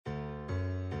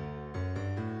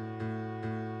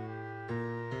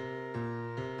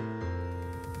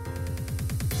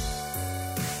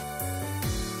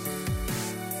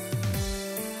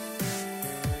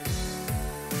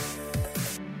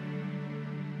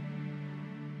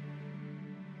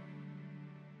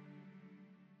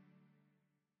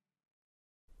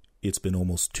It's been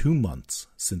almost 2 months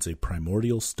since a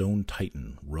primordial stone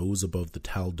titan rose above the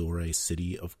Tal'Dorei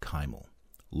city of Kaimal.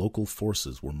 Local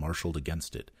forces were marshaled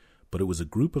against it, but it was a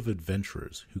group of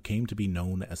adventurers who came to be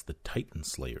known as the Titan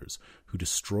Slayers who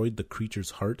destroyed the creature's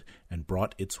heart and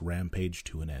brought its rampage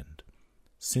to an end.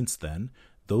 Since then,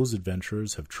 those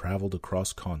adventurers have traveled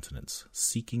across continents,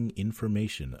 seeking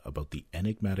information about the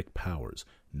enigmatic powers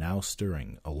now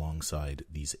stirring alongside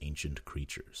these ancient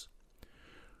creatures.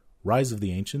 Rise of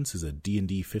the Ancients is a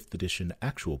D&D 5th edition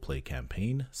actual play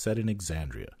campaign set in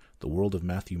Exandria, the world of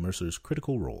Matthew Mercer's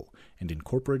Critical Role, and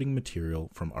incorporating material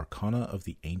from Arcana of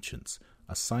the Ancients,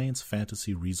 a science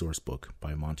fantasy resource book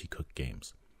by Monty Cook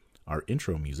Games. Our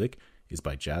intro music is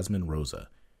by Jasmine Rosa.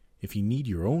 If you need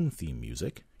your own theme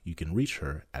music, you can reach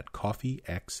her at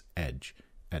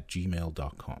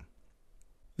coffeexedge@gmail.com.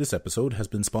 This episode has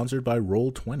been sponsored by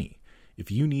Roll20. If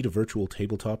you need a virtual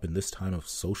tabletop in this time of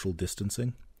social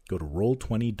distancing, go to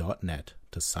roll20.net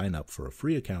to sign up for a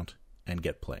free account and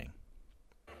get playing.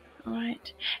 All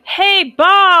right. Hey,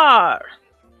 bar!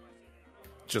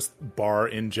 Just bar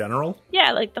in general?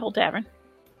 Yeah, like the whole tavern.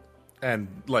 And,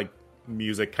 like,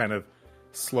 music kind of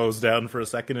slows down for a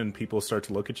second and people start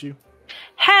to look at you?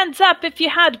 Hands up if you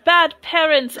had bad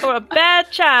parents or a bad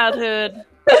childhood.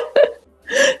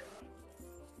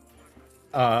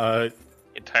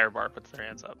 Entire bar puts their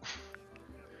hands up.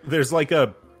 There's like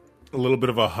a little bit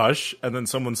of a hush, and then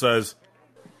someone says,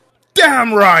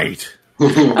 "Damn right!"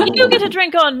 You get a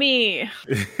drink on me.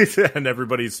 And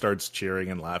everybody starts cheering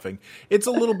and laughing. It's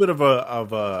a little bit of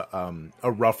a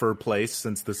rougher place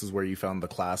since this is where you found the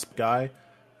clasp guy,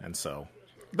 and so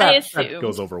that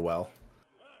goes over well.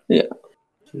 Yeah.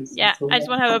 Yeah, I just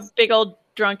want to have a big old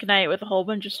drunk night with a whole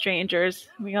bunch of strangers.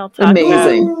 We all talk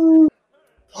Amazing.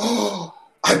 I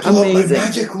pull out my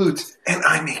magic loot and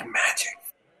I make magic.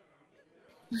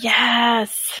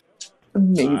 Yes.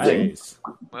 Amazing. Nice.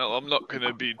 Well, I'm not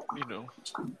gonna be,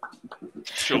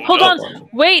 showing Hold up. on.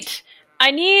 Wait.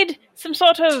 I need some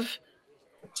sort of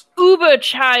Uber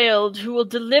child who will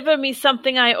deliver me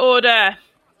something I order.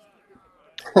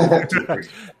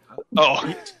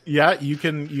 Oh, Yeah, you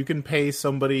can pay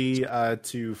somebody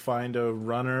to find a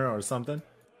runner or something.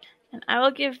 And I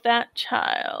will give that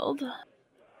child.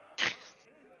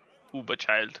 Uber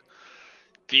child.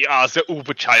 We are the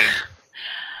Uber child.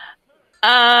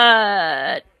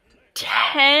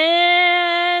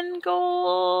 10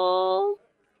 gold.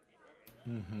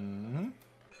 Mm-hmm.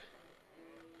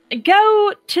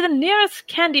 Go to the nearest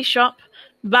candy shop,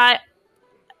 buy,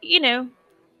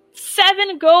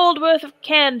 7 gold worth of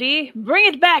candy, bring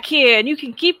it back here, and you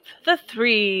can keep the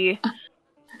 3.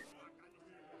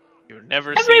 You're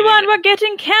never Everyone, we're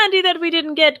getting candy that we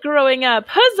didn't get growing up.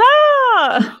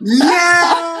 Huzzah!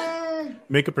 Yeah!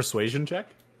 Make a persuasion check.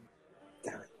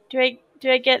 Do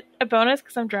I get a bonus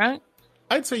because I'm drunk?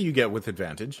 I'd say you get with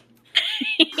advantage.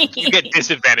 You get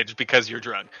disadvantaged because you're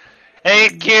drunk. Hey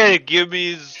kid, give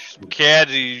me some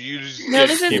candy. You just No,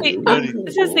 this is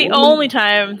the only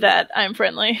time that I'm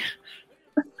friendly.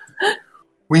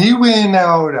 We went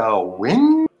out a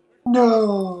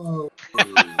window.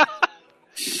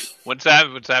 One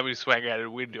time we swung out a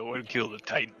window and killed a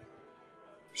titan.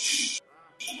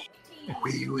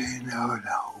 We went out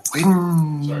a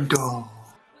window.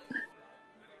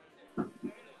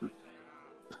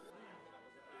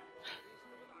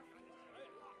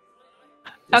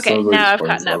 Okay, Sounds like now I've fun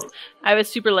gotten up. stuff. I was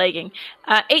super lagging.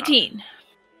 18.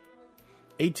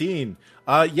 18.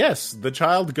 Yes, the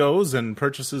child goes and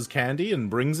purchases candy and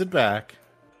brings it back.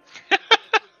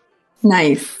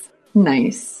 Nice.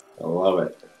 I love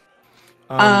it.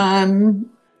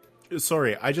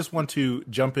 Sorry, I just want to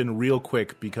jump in real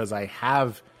quick because I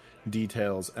have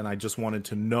details and I just wanted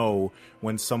to know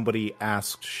when somebody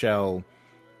asked Shell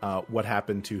what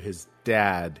happened to his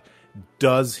dad,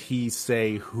 does he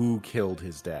say who killed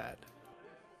his dad?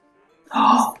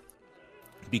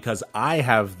 Because I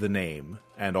have the name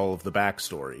and all of the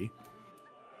backstory.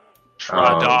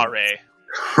 Tradare.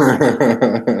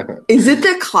 Is it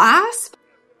the clasp?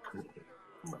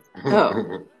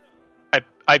 Oh.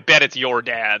 I bet it's your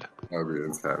dad.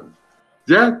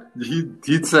 Yeah,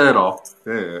 he'd say it all.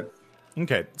 Yeah.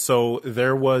 Okay, so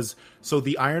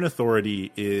the Iron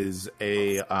Authority is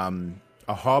a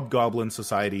hobgoblin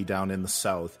society down in the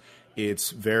south.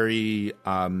 It's very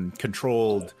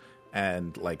controlled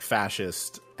and like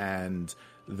fascist, and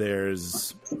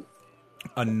there's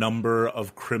a number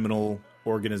of criminal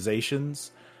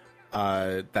organizations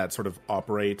that sort of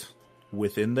operate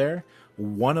within there.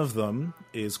 One of them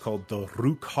is called the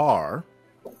Rukar,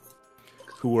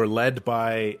 who are led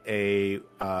by a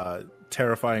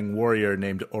terrifying warrior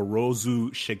named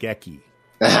Orozu Shigeki.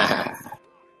 Yes.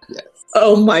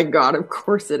 Oh my god, of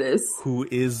course it is. who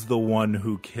is the one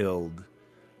who killed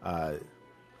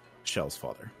Shell's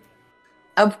father.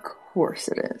 Of course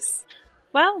it is.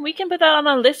 Well, we can put that on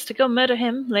our list to go murder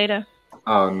him later.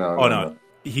 Oh no! Oh no,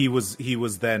 he was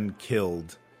then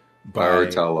killed By by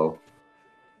Ortello.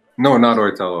 No, not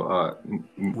Ortello.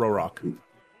 Rorok.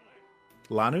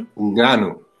 Lanu?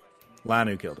 Nganu.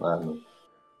 Lanu killed him.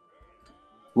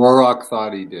 Rorok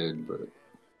thought he did, but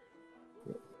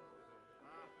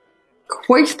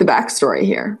Quite the backstory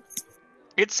here.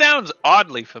 It sounds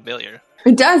oddly familiar.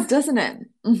 It does, doesn't it?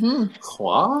 Mm-hmm.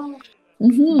 what?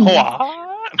 Mm-hmm.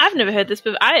 What? I've never heard this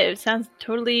before. It sounds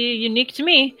totally unique to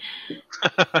me.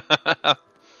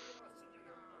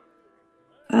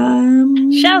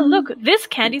 Shell, look, this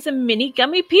candy's a mini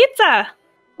gummy pizza.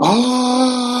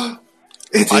 Oh,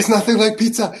 it tastes nothing like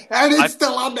pizza, and it's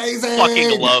still amazing.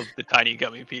 Fucking love the tiny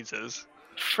gummy pizzas.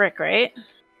 Frick, right?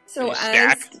 So You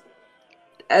stack.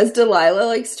 as Delilah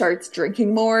like starts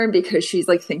drinking more, and because she's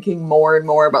like thinking more and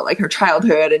more about like her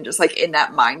childhood and just like in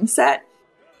that mindset,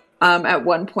 at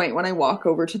one point when I walk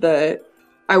over to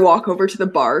the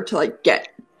bar to like get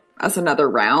us another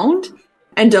round,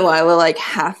 and Delilah like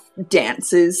half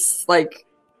dances like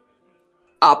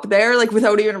up there like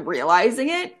without even realizing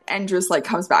it, and just like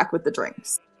comes back with the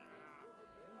drinks.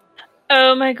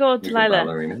 Oh my god, You can Delilah.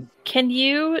 ballerina. Can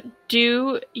you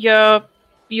do your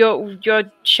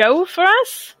show for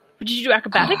us? Did you do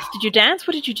acrobatics? Did you dance?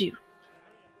 What did you do?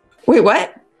 Wait,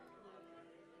 what?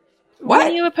 What?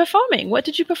 When you were performing, what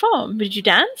did you perform? Did you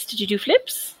dance? Did you do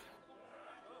flips?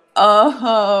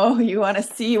 Oh, you want to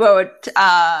see what?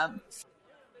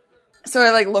 So I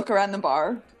like look around the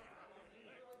bar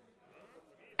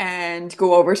and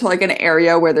go over to like an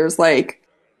area where there's like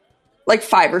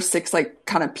 5 or 6 like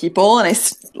kind of people, and I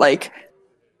like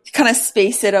kind of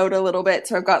space it out a little bit.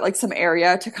 So I've got like some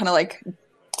area to kind of like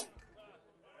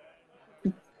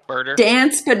Murder.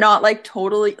 dance, but not like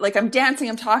totally like I'm dancing.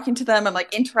 I'm talking to them. I'm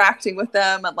like interacting with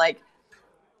them. I'm like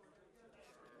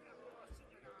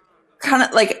kind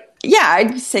of like, yeah,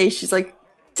 I'd say she's like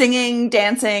singing,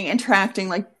 dancing, interacting,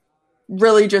 like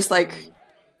really just like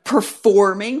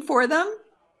performing for them.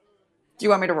 Do you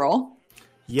want me to roll?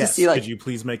 Yes. see, like- Could you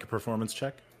please make a performance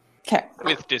check? Okay.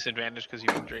 With disadvantage because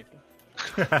you've been drinking.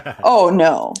 Oh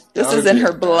no, this That is would in be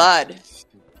her bad. blood.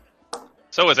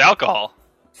 So is alcohol.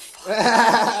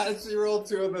 She rolled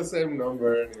 2 of the same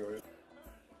number anyway.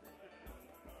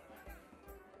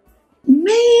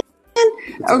 Man.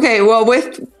 Okay, well,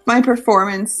 with my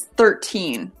performance,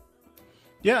 13.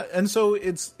 Yeah, and so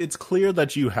it's clear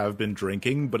that you have been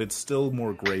drinking, but it's still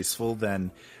more graceful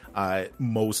than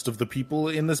most of the people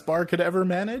in this bar could ever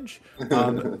manage.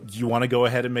 Do you want to go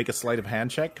ahead and make a sleight of hand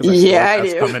check? Because Yeah, I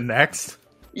that's do. coming next.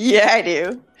 Yeah, I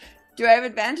do. Do I have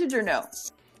advantage or no?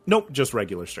 Nope, just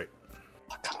regular straight.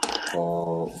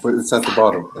 Oh, but it's at the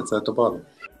bottom. It's at the bottom.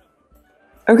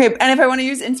 Okay, and if I want to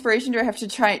use inspiration, do I have to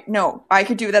try? No, I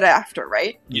could do that after,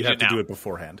 right? You do have to now. do it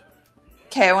beforehand.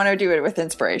 Okay, I want to do it with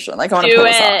inspiration. Like, I want to Do pull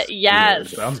this off. it,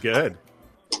 yes. Sounds good.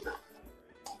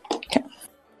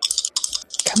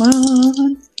 Come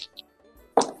on.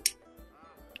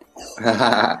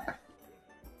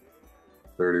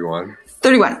 31.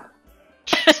 31.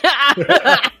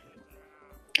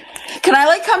 Can I,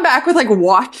 like, come back with, like,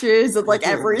 watches of, like,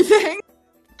 everything?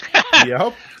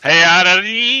 Yep. Hey,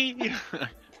 Adadi!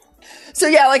 So,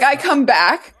 yeah, like, I come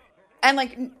back, and,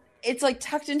 like, it's, like,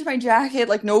 tucked into my jacket,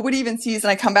 like, nobody even sees,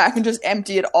 and I come back and just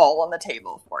empty it all on the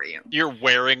table for you. You're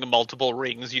wearing multiple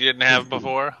rings you didn't have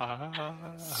before.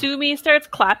 Sumi starts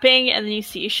clapping, and then you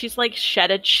see she's like shed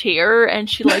a cheer, and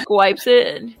she like wipes it.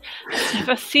 And I've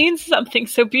never seen something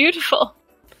so beautiful.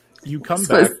 You come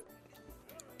So- back.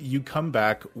 You come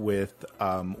back with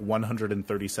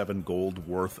 137 gold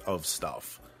worth of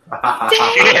stuff.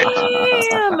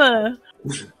 Damn!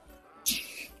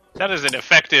 That is an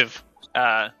effective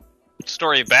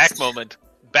backstory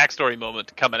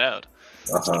moment coming out.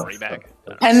 Story back.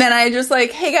 And then I just,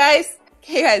 like, hey, guys,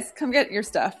 come get your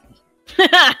stuff. And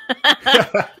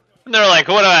they're like,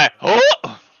 what do I...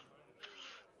 Oh!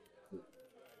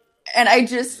 And I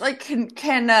just, like, can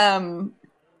Crowl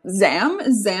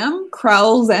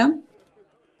Zam?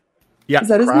 Yeah, Is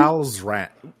that his name?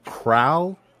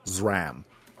 Kral Zram.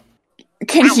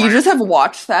 Can he just have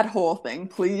watched that whole thing,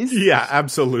 please? Yeah,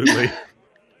 absolutely.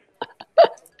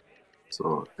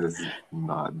 So it's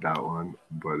not that one,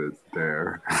 but it's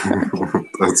there.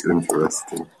 That's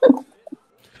interesting.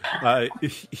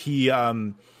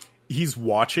 He's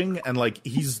watching, and like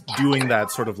he's doing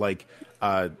that sort of like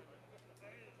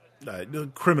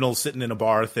criminal sitting in a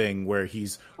bar thing where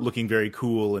he's looking very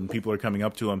cool and people are coming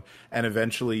up to him, and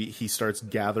eventually he starts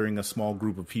gathering a small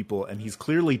group of people and he's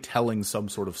clearly telling some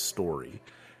sort of story.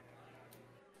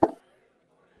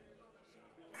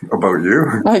 About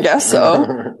you? I guess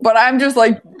so. But I'm just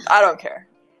like, I don't care.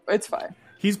 It's fine.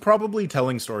 He's probably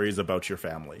telling stories about your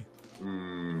family.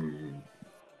 And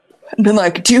been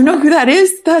like, do you know who that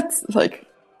is? That's like,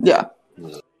 yeah.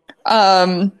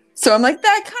 So I'm like,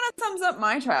 that kind of sums up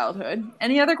my childhood.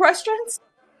 Any other questions?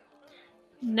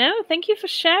 No, thank you for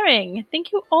sharing.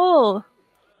 Thank you all.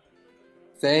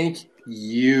 Thank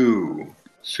you,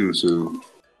 Susu.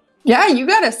 Yeah, you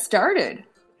got us started.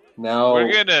 Now,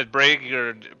 We're gonna break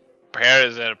your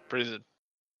parents out of prison.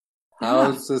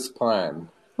 how's this plan?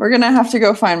 We're gonna have to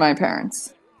go find my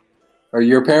parents. Are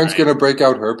your parents going to break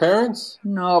out her parents?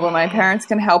 No, but my parents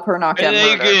can help her not get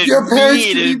They murdered. could Your parents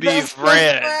meet can and be be best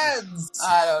friends.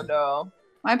 I don't know.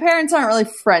 My parents aren't really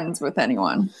friends with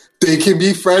anyone. They can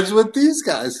be friends with these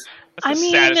guys. That's I the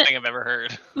mean- saddest thing I've ever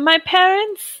heard. My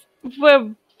parents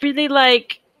were really,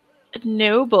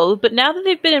 noble, but now that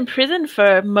they've been in prison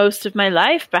for most of my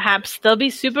life, perhaps they'll be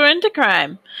super into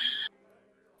crime.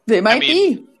 They might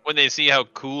be. When they see how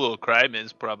cool crime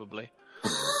is, probably.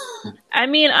 I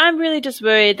mean, I'm really just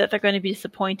worried that they're going to be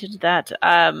disappointed that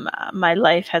my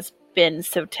life has been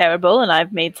so terrible and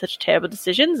I've made such terrible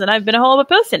decisions and I've been a horrible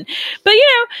person. But,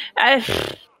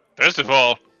 First of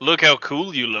all, look how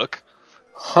cool you look.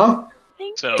 Huh?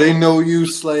 So, They know you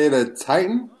slayed a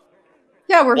titan?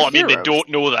 Yeah, we're well, I mean, heroes. they don't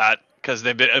know that because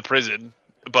they've been in prison.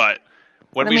 But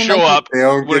when I we mean, show like, up, They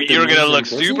don't get the you're news gonna in look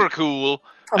prison? super cool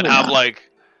Probably and have not.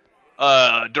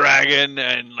 dragon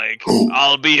and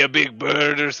I'll be a big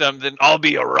bird or something. I'll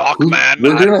be a rock man.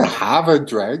 We're going to have a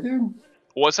dragon?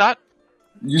 What's that?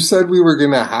 You said we were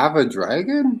going to have a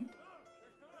dragon?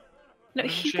 no,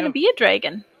 he's Yeah. going to be a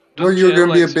dragon. No, you're going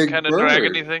to be a big kind bird. of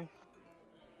dragon-y thing.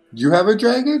 You have a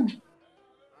dragon?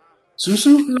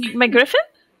 Susu? My griffin?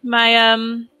 My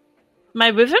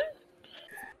wyvern?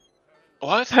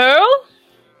 What? Pearl?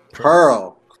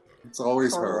 Pearl. It's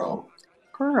always Pearl.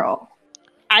 Pearl.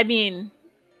 I mean,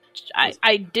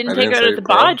 I didn't I take didn't her out say of the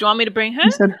Pearl. bar. Do you want me to bring her?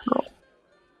 You said Pearl.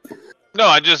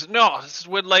 No, this is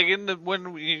when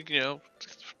when we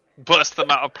bust them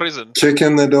out of prison. Kick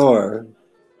in the door.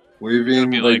 Weaving It'll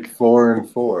be like 4 and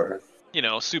 4.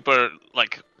 Super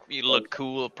you look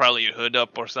cool, probably your hood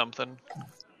up or something.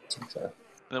 Okay.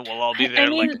 Then we'll all be there. I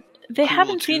mean, they cool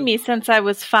haven't too. seen me since I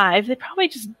was 5. They probably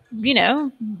just,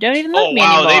 don't even love oh me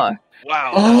wow, anymore.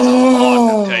 wow, that's a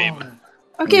long time.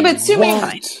 Okay, but Sumi,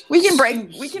 What? we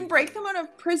can break them out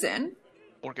of prison,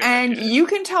 We're gonna and get it. you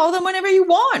can tell them whenever you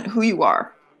want who you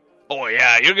are. Oh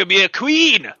yeah, you're gonna be a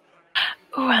queen.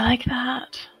 Oh, I like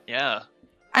that. Yeah.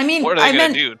 I mean, What are they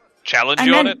gonna do? Challenge I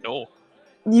you on meant- it? No.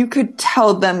 you could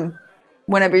tell them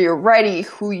whenever you're ready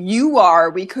who you are.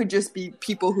 We could just be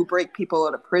people who break people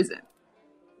out of prison.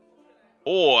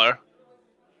 Or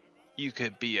you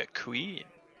could be a queen.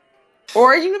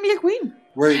 Or you can be a queen.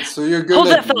 Wait, so you're Hold going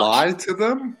that to thought. lie to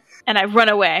them? And I run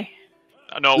away.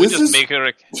 No, we This just is make her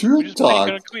a Truth talk.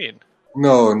 queen.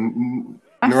 No,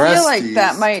 I feel like Nerestes,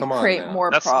 that might come on create now.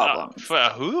 more That's problems.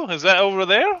 not who? Is that over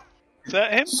there? Is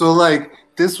that him? So,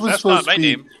 this was That's not supposed my to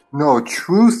be name.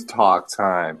 truth talk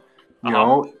time, you Uh-huh.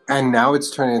 know, and now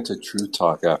it's turning into truth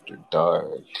talk after dark.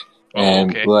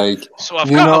 And okay. So I've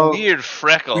you got know, a weird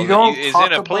freckle we that don't is talk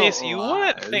in a place about you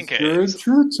wouldn't lies think it during is.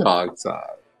 truth talk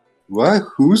time. What?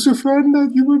 Who's your friend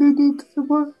that you would identify?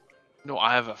 About? No,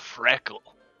 I have a freckle.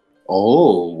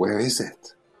 Oh, where is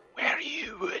it? Where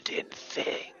you wouldn't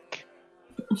think.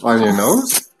 On your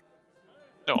nose?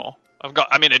 No.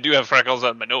 I do have freckles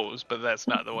on my nose, but that's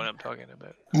not the one I'm talking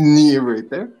about. Yeah, right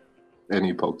there. And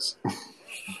he pokes.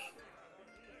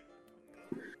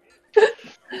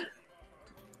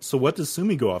 So what does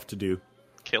Sumi go off to do?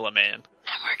 Kill a man.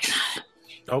 I'm working on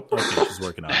it. Oh, okay, she's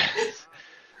working on it.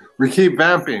 We keep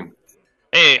vamping.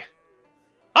 Hey,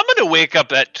 I'm gonna wake up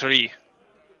that tree.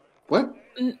 What?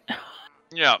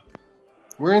 Yeah,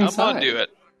 We're I'm inside. gonna do it.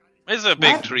 It's a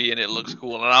big What? tree and it looks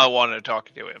cool, and I want to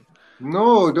talk to him.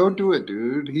 No, don't do it,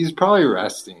 dude. He's probably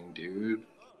resting, dude.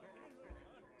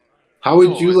 How would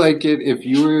No, you it- like it if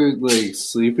you were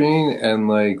sleeping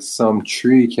and some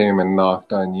tree came and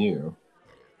knocked on you?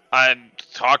 I'd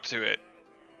talk to it.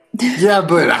 Yeah,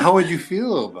 but how would you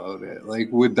feel about it?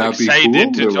 Would that be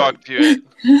Excited cool? to talk to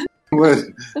it. What?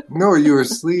 No, you were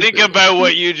sleeping. Think about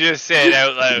what you just said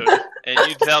out loud, and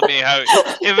you tell me how.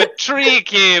 If a tree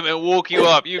came and woke you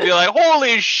up, you'd be like,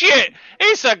 "Holy shit!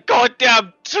 It's a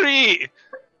goddamn tree!"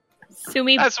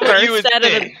 Sumi That's what you would bursts out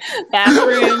of the think.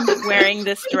 bathroom wearing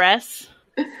this dress.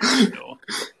 No.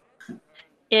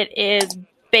 It is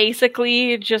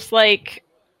basically just like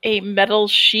a metal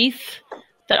sheath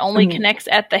that only connects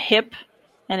at the hip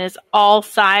and is all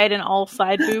side and all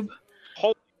side boob.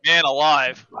 Holy man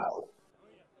alive. Wow.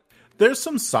 There's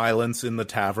some silence in the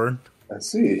tavern. I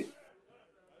see.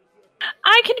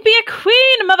 I can be a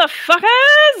queen,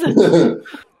 motherfuckers!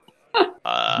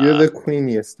 You're the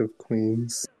queeniest of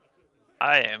queens.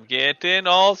 I am getting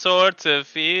all sorts of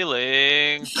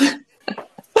feelings.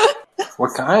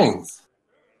 What kinds?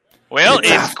 Well, It's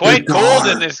it's after quite cold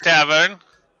in dark. this tavern.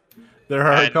 There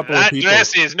are a And couple of that people.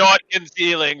 dress is not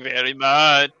concealing very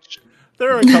much.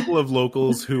 There are a couple of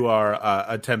locals who are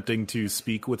attempting to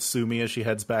speak with Sumi as she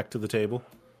heads back to the table.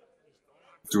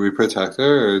 Do we protect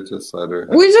her or just let her?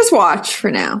 We just watch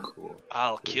for now.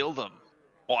 I'll kill them.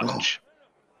 Watch.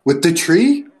 With the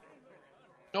tree?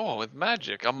 No, with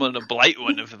magic. I'm gonna blight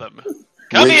one of them.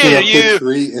 Come Waking here, up the you!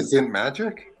 tree isn't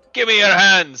magic? Give me your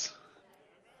hands.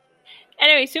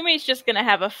 Anyway, Sumi's just gonna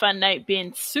have a fun night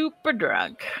being super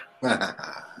drunk. He's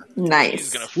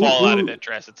Nice. gonna fall out of that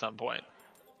dress at some point.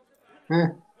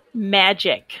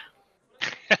 Magic.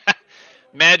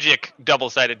 Magic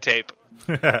double-sided tape.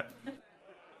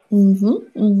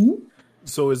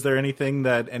 So is there anything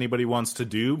that anybody wants to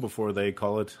do before they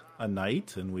call it a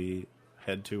night and we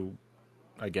head to,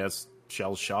 I guess,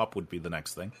 Shell's shop would be the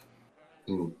next thing.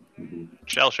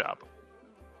 Shell shop.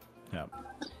 Yeah.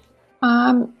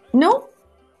 No,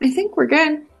 I think we're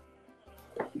good.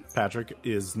 Patrick,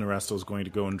 is Naresto's going to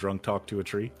go and drunk talk to a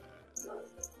tree?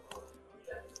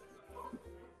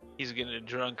 He's gonna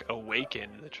drunk awaken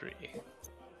the tree.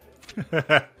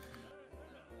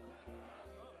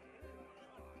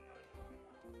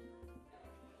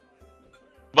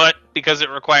 But because it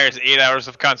requires 8 hours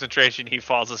of concentration, he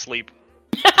falls asleep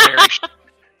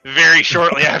very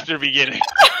shortly after beginning.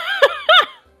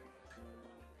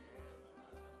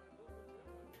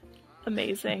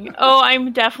 Amazing. Oh,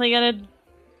 I'm definitely gonna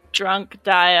drunk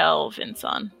dial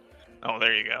Vinson. Oh,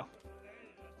 there you go.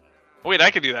 Wait,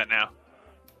 I can do that now.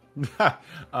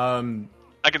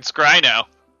 I can scry now.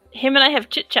 Him and I have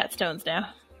chit-chat stones now.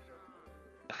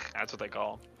 That's what they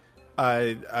call them.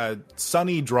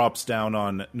 Sunny drops down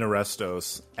on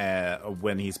Narestos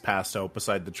when he's passed out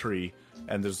beside the tree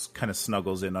and just kind of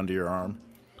snuggles in under your arm.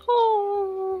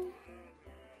 Oh.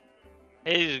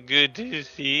 It's good to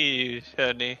see you,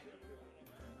 Sonny.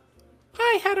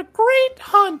 I had a great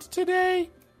hunt today.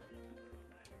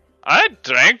 I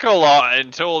drank a lot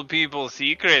and told people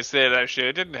secrets that I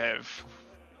shouldn't have.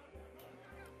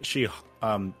 She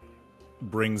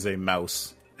brings a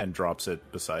mouse and drops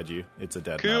it beside you. It's a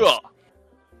dead Cool. mouse.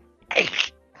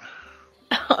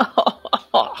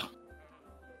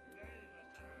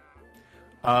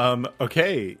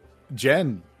 Okay,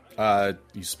 Jen,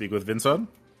 you speak with Vincent?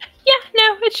 Yeah,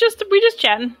 no, it's just we just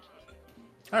chatting.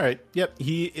 All right. Yep,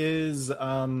 he is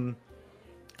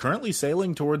currently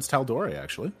sailing towards Taldore,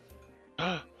 actually.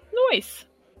 Nice.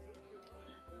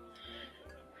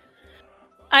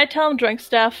 I tell him drink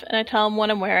stuff, and I tell him what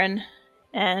I'm wearing,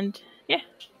 and yeah.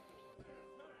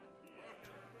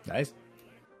 Nice.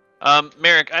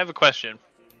 Merrick, I have a question.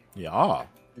 Yeah.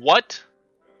 What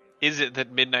is it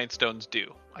that Midnight Stones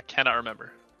do? I cannot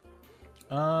remember.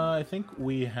 I think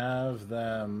we have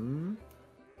them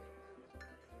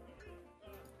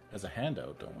as a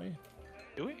handout, don't we?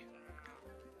 Do we?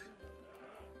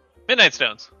 Midnight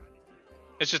Stones.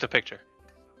 It's just a picture.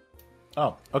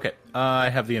 Oh, okay. I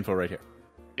have the info right here.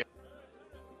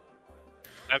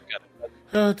 I've got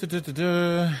it.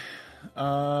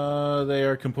 They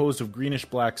are composed of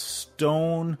greenish-black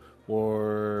stone,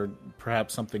 or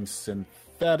perhaps something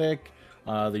synthetic.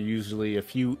 They're usually a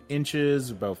few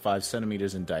inches, about 5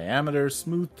 centimeters in diameter,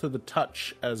 smooth to the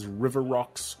touch as river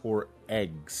rocks or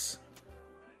eggs.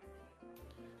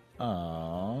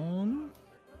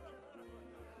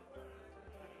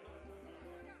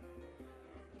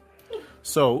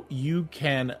 So you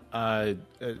can,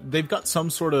 they've got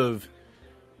some sort of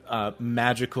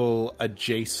magical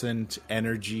adjacent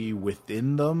energy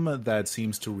within them that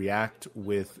seems to react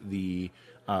with the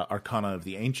arcana of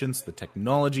the ancients, the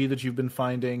technology that you've been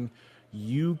finding.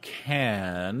 You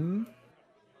can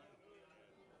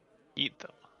Eat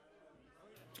them.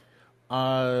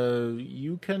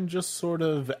 you can just sort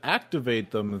of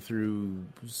activate them through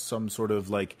some sort of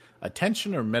like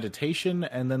attention or meditation,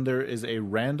 and then there is a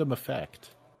random effect.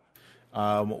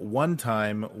 One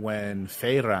time when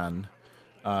Feyran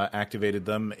activated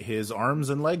them, his arms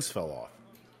and legs fell off.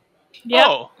 Yep.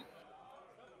 Oh.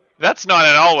 That's not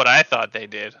at all what I thought they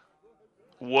did.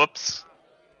 Whoops.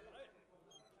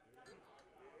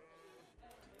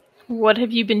 What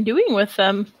have you been doing with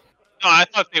them? No, I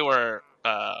thought they were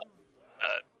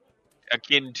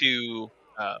akin to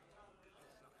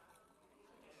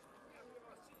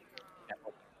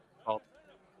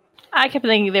I kept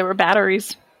thinking they were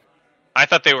batteries. I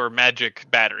thought they were magic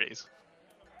batteries.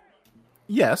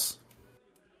 Yes.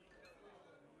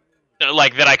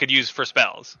 Like that I could use for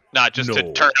spells, not just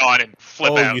to turn on and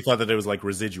flip out. You thought that it was like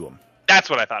residuum. That's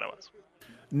what I thought it was.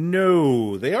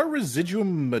 No, they are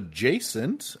residuum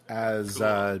adjacent, as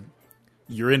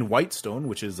you're in Whitestone,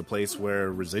 which is a place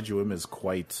where residuum is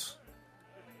quite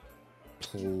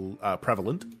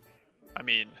prevalent. I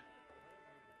mean,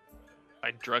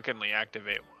 I drunkenly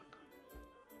activate one.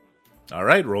 All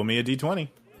right, roll me a d20.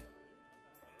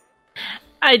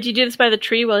 Did you do this by the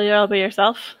tree while you're all by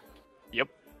yourself? Yep.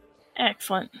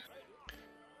 Excellent.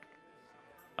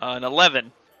 An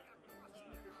 11.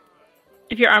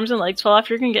 If your arms and legs fall off,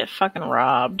 you're gonna get fucking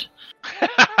robbed.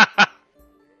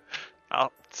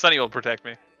 Sunny will protect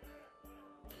me.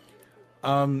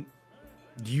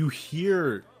 You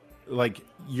hear, like,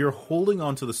 you're holding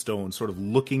onto the stone, sort of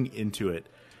looking into it,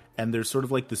 and there's sort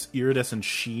of like this iridescent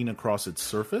sheen across its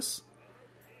surface,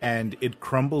 and it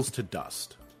crumbles to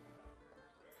dust.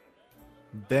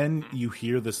 Then you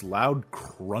hear this loud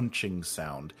crunching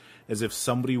sound, as if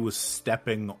somebody was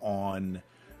stepping on,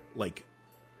 like,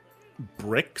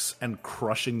 bricks and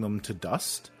crushing them to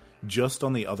dust, just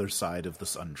on the other side of the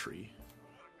sun tree.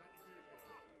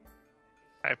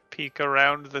 I peek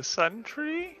around the sun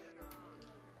tree.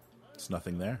 There's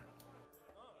nothing there.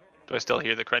 Do I still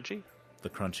hear the crunchy? The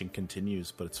crunching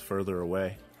continues, but it's further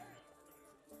away.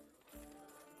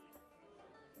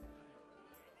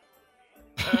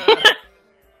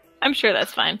 I'm sure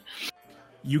that's fine.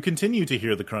 You continue to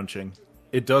hear the crunching.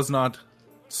 It does not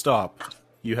stop.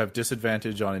 You have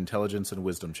disadvantage on intelligence and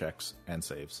wisdom checks and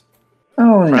saves.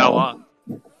 Oh For how no. long?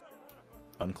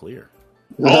 Unclear.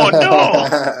 Oh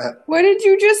no! What did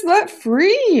you just let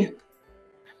free?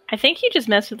 I think he just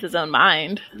messed with his own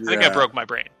mind. I think I broke my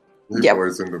brain. He Yep.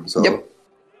 poisoned himself. Yep.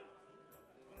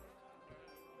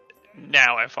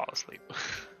 Now I fall asleep.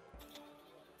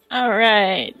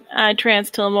 Alright. I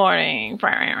trance till morning.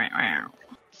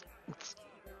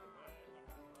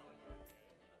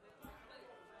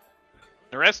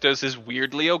 Orestos is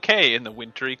weirdly okay in the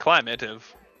wintry climate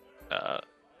of the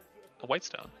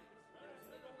Whitestone.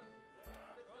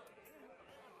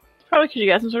 Probably because you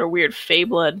got some sort of weird fey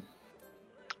blood.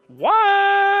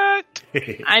 What?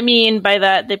 I mean, by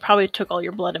that, they probably took all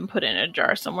your blood and put it in a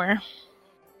jar somewhere.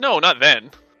 No, not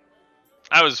then.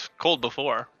 I was cold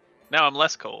before. Now I'm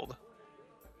less cold.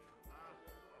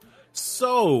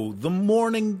 So, the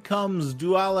morning comes,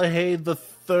 Dualahe the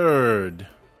Third.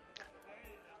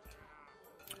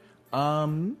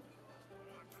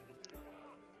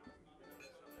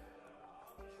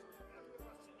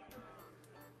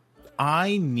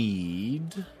 I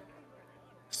need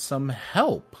some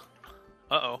help.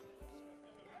 Uh-oh.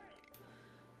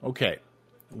 Okay.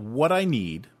 What I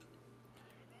need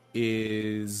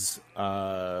is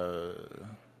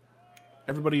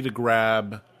everybody to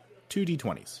grab 2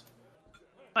 d20s.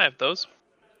 I have those.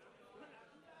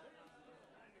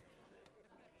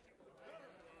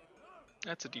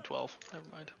 That's a D12. Never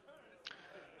mind.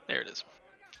 There it is.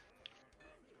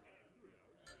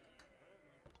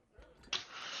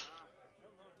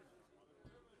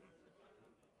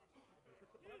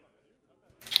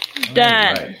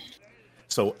 Done. Right.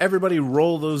 So everybody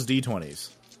roll those d20s.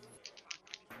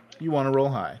 You want to roll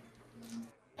high.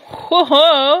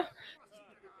 Whoa.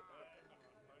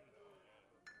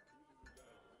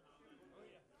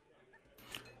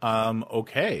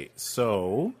 Okay,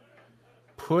 so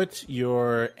put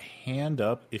your hand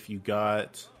up if you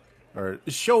got, or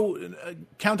show,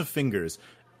 count of fingers,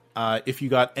 if you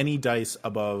got any dice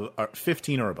above,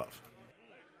 15 or above.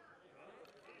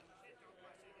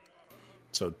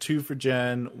 So 2 for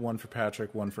Jen, 1 for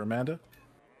Patrick, 1 for Amanda,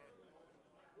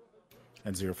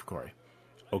 and 0 for Corey.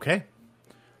 Okay.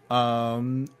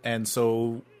 And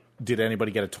so, did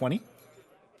anybody get a 20?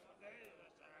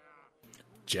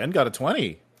 Jen got a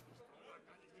 20.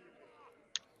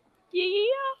 Yeah.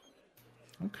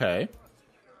 Okay.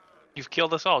 You've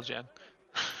killed us all, Jen.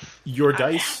 Your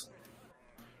dice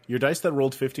that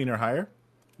rolled 15 or higher,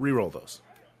 re-roll those.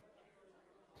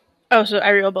 Oh, so I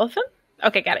reroll both of them?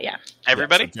 Okay, got it, yeah.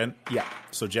 Everybody?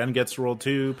 So Jen gets to roll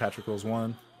 2, Patrick rolls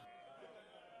 1.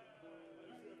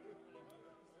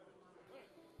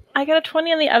 I got a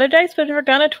 20 on the other dice, but I've never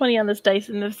gotten a 20 on this dice,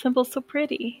 and the symbol's so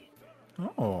pretty.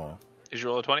 Oh. Did you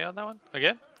roll a 20 on that one?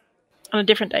 Again? On a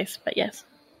different dice, but yes.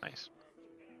 Nice.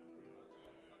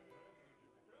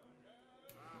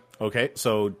 Okay,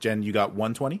 so Jen, you got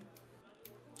 120.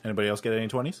 Anybody else get any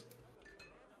 20s?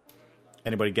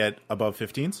 Anybody get above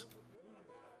 15s?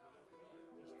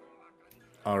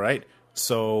 All right.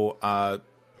 So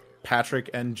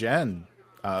Patrick and Jen,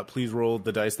 Please roll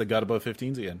the dice that got above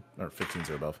 15s again, or 15s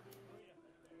or above.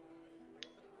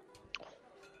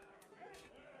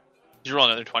 Did you roll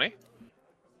another 20?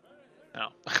 No.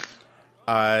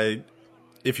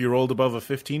 If you rolled above a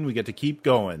 15, we get to keep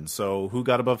going. So who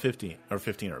got above 15 or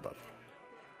 15 or above?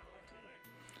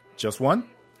 Just one?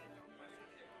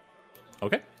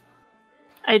 Okay.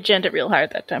 I gent it real hard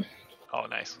that time. Oh,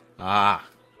 nice. Ah.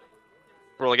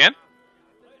 Roll again?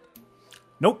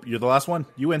 Nope, you're the last one.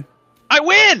 You win. I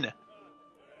win!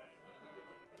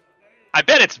 I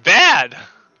bet it's bad.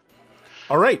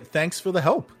 All right, thanks for the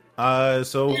help.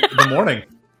 So the morning.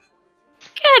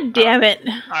 God damn it.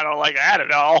 I don't like that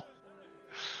at all.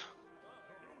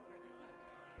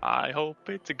 I hope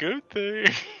it's a good thing.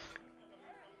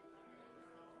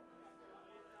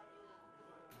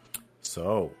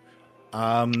 So,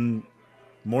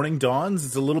 morning dawns.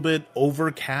 It's a little bit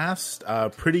overcast,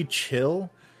 pretty chill.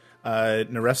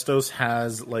 Nerestos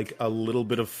has like a little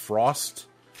bit of frost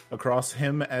across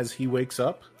him as he wakes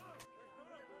up.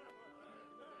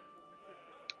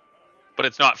 But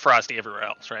it's not frosty everywhere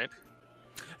else, right?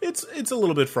 It's a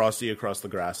little bit frosty across the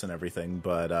grass and everything,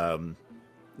 but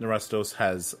Nerestos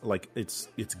has like it's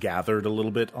gathered a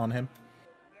little bit on him.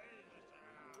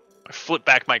 I flip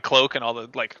back my cloak and all the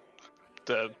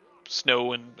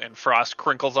snow and frost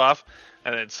crinkles off,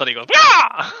 and then suddenly goes,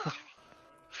 ah!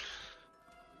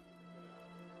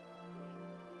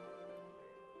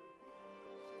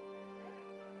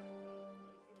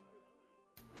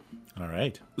 All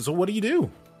right. So what do you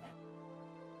do?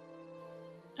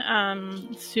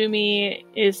 Sumi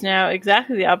is now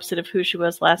exactly the opposite of who she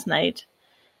was last night,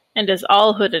 and is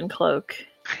all hood and cloak,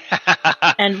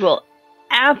 and will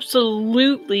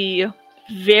absolutely,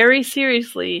 very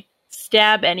seriously,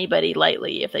 stab anybody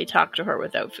lightly if they talk to her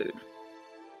without food.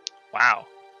 Wow.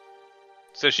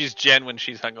 So she's Jen when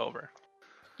she's hungover.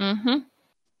 Mm-hmm.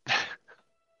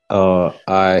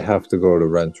 I have to go to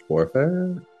Wrench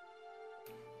Warfare.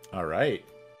 All right.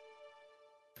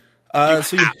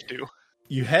 So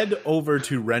you head over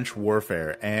to Wrench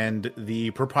Warfare, and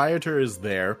the proprietor is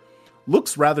there.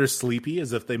 Looks rather sleepy,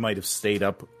 as if they might have stayed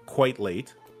up quite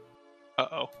late.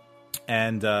 Uh-oh.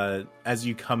 And as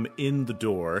you come in the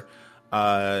door,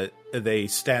 they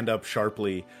stand up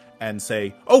sharply and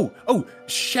say, "Oh,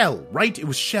 Shell, right? It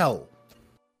was Shell."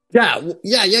 Yeah.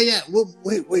 Well,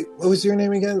 wait. What was your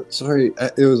name again? Sorry,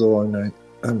 it was a long night.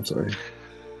 I'm sorry.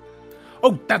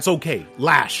 Oh, that's okay.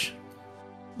 Lash.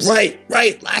 Right,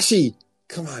 Lashy.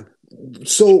 Come on.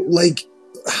 So, like,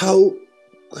 how'd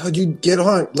you get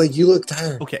on? Like, you look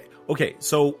tired. Okay.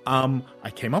 So,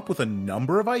 I came up with a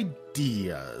number of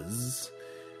ideas,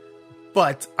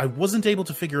 but I wasn't able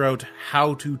to figure out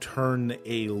how to turn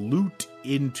a lute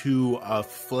into a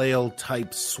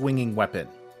flail-type swinging weapon.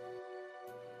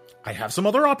 I have some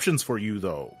other options for you,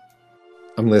 though.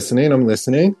 I'm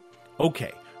listening.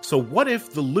 Okay, so what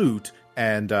if the lute,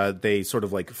 and they sort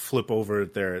of like flip over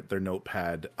their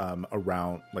notepad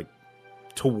around, like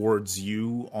towards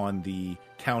you on the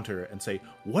counter and say,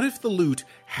 what if the lute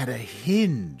had a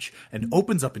hinge and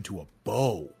opens up into a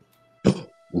bow?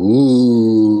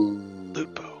 Ooh.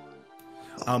 Lute bow.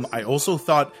 I also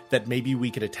thought that maybe we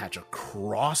could attach a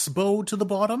crossbow to the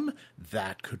bottom.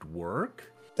 That could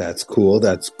work. That's cool.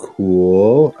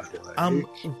 I like.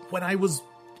 When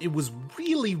it was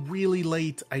really, really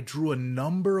late, I drew a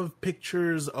number of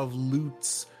pictures of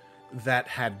lutes that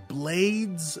had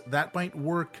blades. That might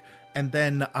work. And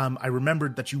then I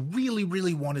remembered that you really,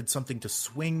 really wanted something to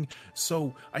swing.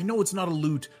 So I know it's not a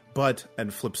lute, but,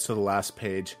 and flips to the last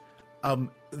page,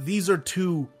 these are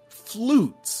two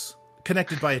flutes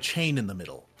connected by a chain in the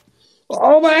middle.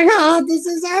 Oh my god, this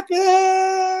is epic!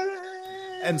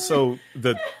 And so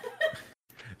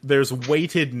there's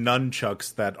weighted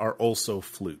nunchucks that are also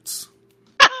flutes.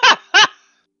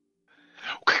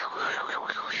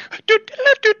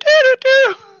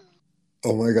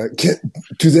 Oh my god.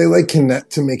 Do they like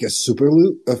connect to make a super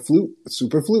flute? A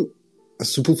super flute?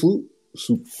 Super flute?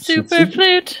 Super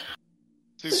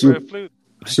flute.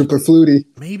 Super fluty.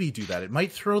 Maybe do that. It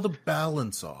might throw the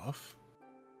balance off.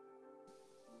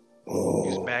 Oh.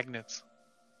 Use magnets.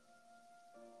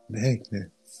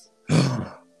 Magnets.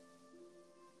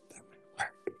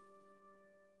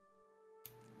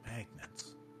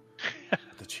 Magnets.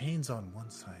 The chain's on one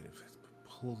side of it.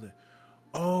 Pulled it.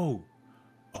 Oh.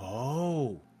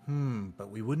 But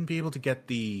we wouldn't be able to get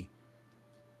the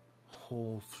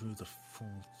hole through the full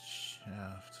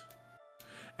shaft.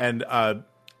 And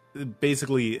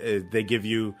basically, they give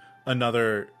you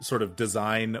another sort of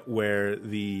design where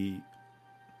the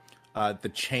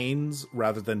chains,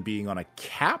 rather than being on a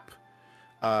cap,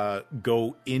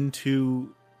 go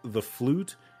into the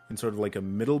flute in sort of like a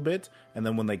middle bit, and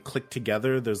then when they click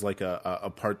together, there's like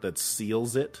a part that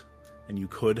seals it, and you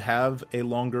could have a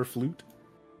longer flute.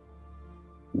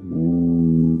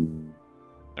 Ooh.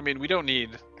 I mean, we don't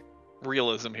need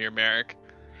realism here, Merrick.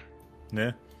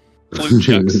 Yeah. Flute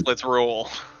chucks, let's roll.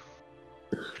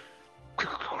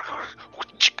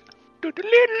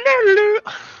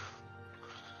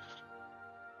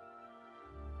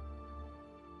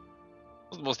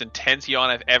 Was the most intense yawn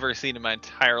I've ever seen in my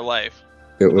entire life.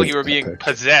 It Like was you were being epic.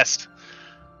 possessed.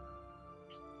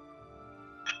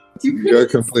 You're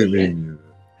completely muted.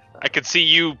 I could see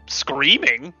you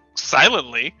screaming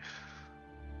silently.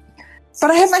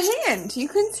 But I had my hand. You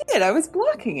couldn't see it. I was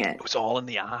blocking it. It was all in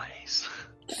the eyes.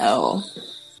 Oh.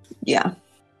 Yeah.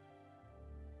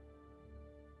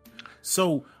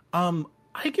 So,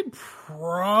 I could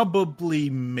probably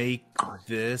make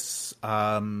this,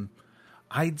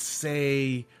 I'd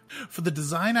say, for the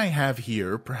design I have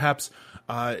here, perhaps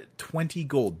 20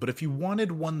 gold. But if you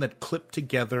wanted one that clipped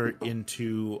together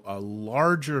into a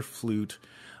larger flute,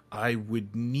 I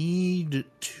would need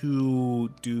to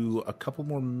do a couple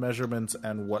more measurements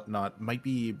and whatnot. Might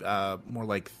be more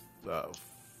like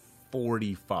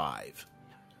 45.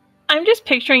 I'm just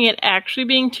picturing it actually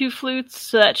being two flutes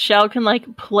so that Shell can,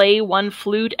 like, play one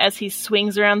flute as he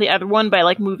swings around the other one by,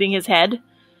 like, moving his head.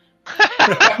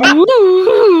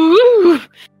 Ooh,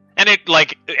 And it,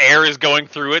 like, air is going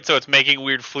through it, so it's making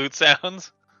weird flute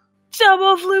sounds.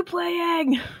 double flute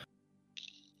playing!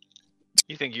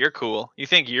 You think you're cool. You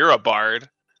think you're a bard.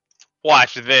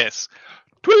 Watch this.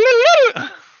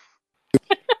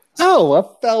 Oh, a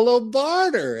fellow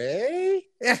barter, eh?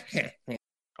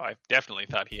 Oh, I definitely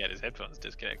thought he had his headphones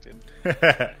disconnected.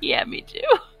 Yeah, me too.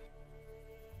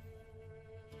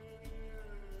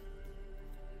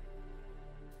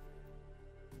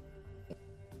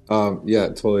 Yeah,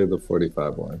 totally the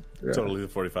 45 one. Yeah. Totally the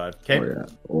 45. Okay.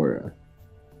 Oh yeah.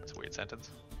 That's a weird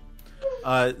sentence.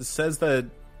 It says that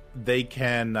they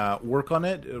can work on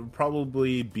it. It'll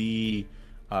probably be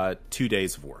 2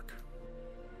 days of work.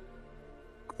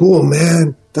 Cool,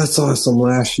 man. That's awesome,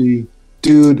 Lashy.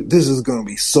 Dude, this is gonna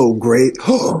be so great.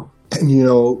 And you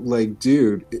know, like,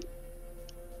 dude,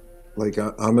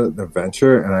 I'm an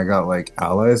adventurer and I got like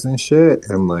allies and shit,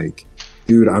 and like,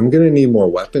 dude, I'm gonna need more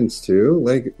weapons too,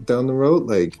 like down the road.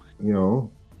 Like, you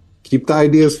know, keep the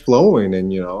ideas flowing,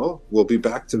 and you know, we'll be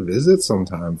back to visit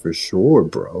sometime for sure,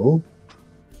 bro.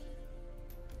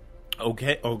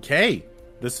 Okay.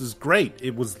 This is great.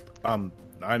 It was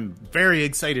I'm very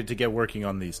excited to get working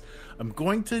on these. I'm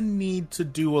going to need to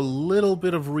do a little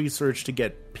bit of research to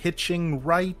get pitching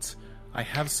right. I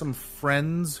have some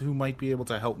friends who might be able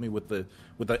to help me with the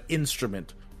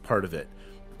instrument part of it.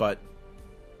 But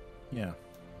yeah.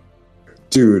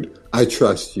 Dude, I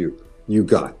trust you. You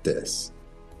got this.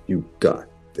 You got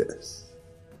this.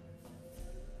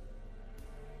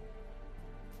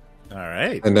 All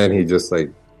right. And then he just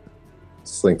like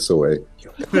slinks away.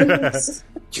 You got this.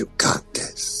 You got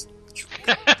this.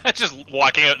 Just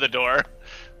walking out the door.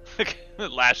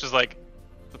 Lash is like,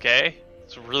 okay,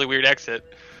 it's a really weird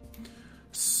exit.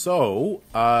 So,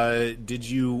 did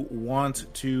you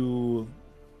want to...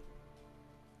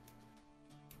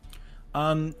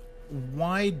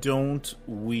 why don't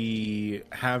we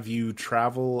have you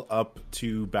travel up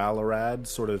to Ballarat,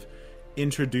 sort of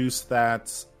introduce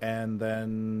that, and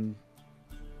then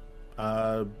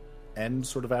end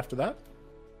sort of after that?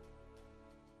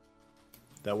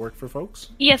 That work for folks?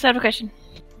 Yes, I have a question.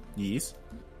 Yes.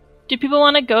 Do people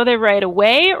want to go there right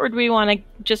away, or do we want to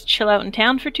just chill out in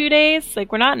town for 2 days?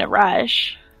 Like, we're not in a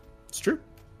rush. It's true.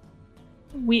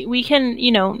 We can,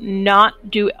 you know, not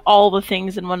do all the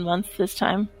things in 1 month this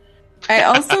time. I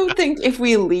also think if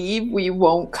we leave, we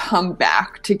won't come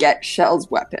back to get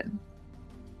Shell's weapon.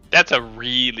 That's a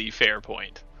really fair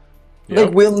point. Yep.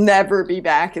 Like, we'll never be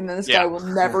back, and then this Yeah. guy will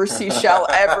never see Shell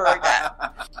ever again.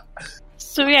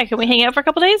 So yeah, can we hang out for a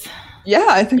couple days? Yeah,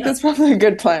 I think that's probably a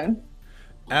good plan.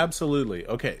 Absolutely.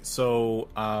 Okay, so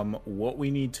what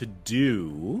we need to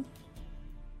do...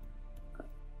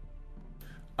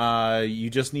 you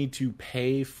just need to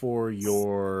pay for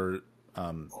your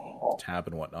tab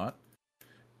and whatnot.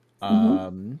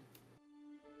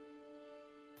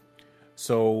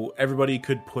 So everybody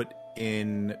could put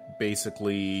in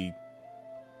basically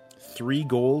 3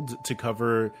 gold to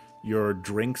cover your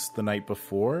drinks the night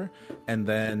before, and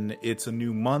then it's a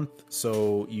new month,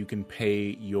 so you can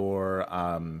pay your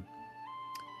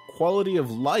quality of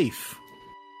life.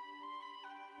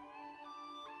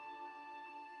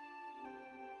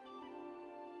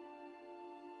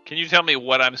 Can you tell me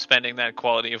what I'm spending that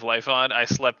quality of life on? I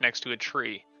slept next to a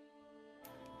tree.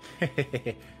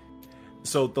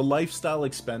 So the lifestyle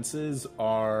expenses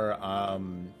are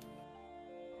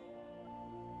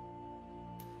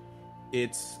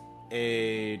it's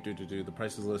the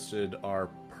prices listed are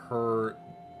per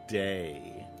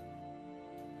day.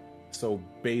 So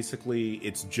basically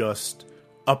it's just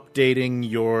updating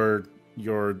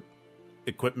your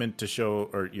equipment to show,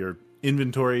 or your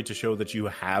inventory to show that you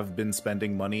have been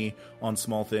spending money on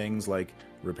small things like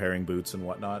repairing boots and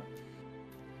whatnot.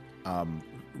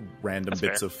 Random That's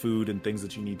bits fair. of food and things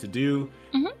that you need to do.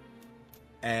 Mhm.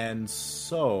 And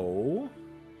so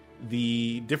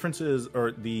the differences,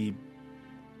 or the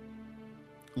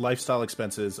lifestyle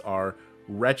expenses, are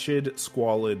wretched,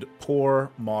 squalid, poor,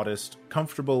 modest,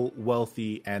 comfortable,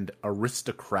 wealthy, and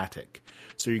aristocratic.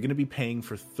 So you're going to be paying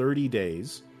for 30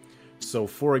 days. So,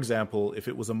 for example, if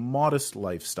it was a modest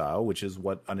lifestyle, which is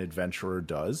what an adventurer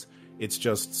does, it's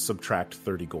just subtract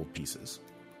 30 gold pieces.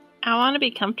 I want to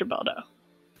be comfortable, though.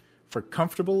 For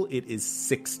comfortable, it is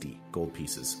 60 gold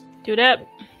pieces. Do it up.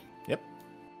 Yep.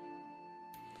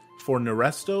 For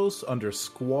Nerestos, under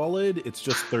squalid, it's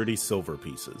just 30 silver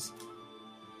pieces.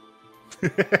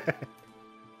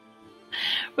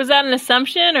 Was that an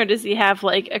assumption, or does he have,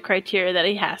 like, a criteria that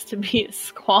he has to be a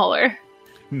squalor?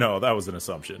 No, that was an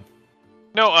assumption.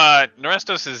 No,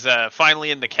 Norestos is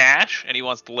finally in the cash, and he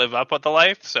wants to live up with the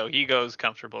life, so he goes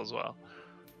comfortable as well.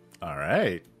 All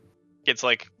right. Gets,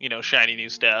 like, shiny new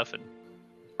stuff, and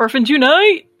Orphans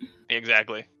Unite!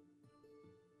 exactly.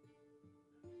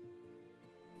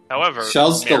 However,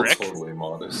 Shell's still Merrick, totally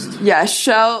modest. Yeah,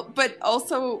 Shell, but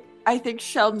also I think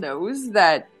Shell knows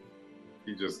that.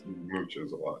 He just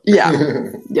mooches a lot.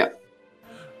 Yeah, yeah.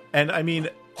 And I mean,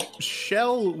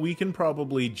 Shell, we can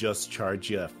probably just charge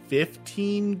you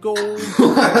 15 gold.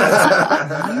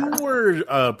 You were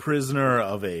a prisoner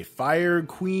of a fire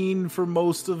queen for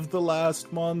most of the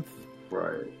last month.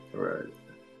 Right.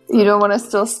 You don't want to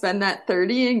still spend that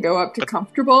 30 and go up to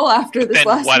comfortable after this then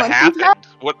last what month?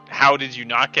 happened? How did you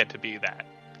not get to be that?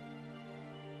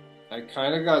 I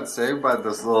kind of got saved by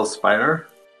this little spider.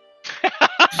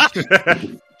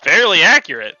 Fairly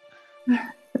accurate.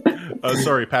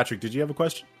 Sorry, Patrick, did you have a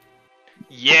question?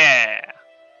 Yeah.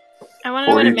 I want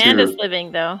to know what 42. Amanda's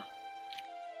living, though.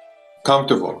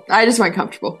 Comfortable. I just went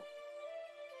comfortable.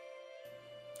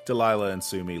 Delilah and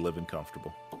Sumi live in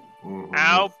comfortable. Mhm.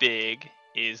 How big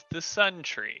is the sun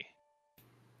tree?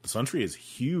 The sun tree is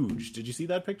huge. Did you see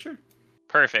that picture?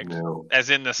 Perfect. No. As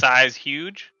in the size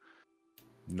huge?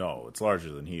 No, it's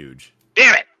larger than huge.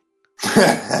 Damn it!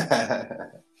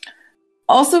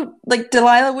 Also, like,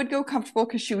 Delilah would go comfortable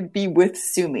because she would be with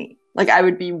Sumi. Like, I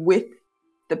would be with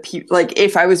the people. Like,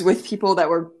 if I was with people that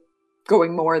were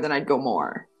going more, then I'd go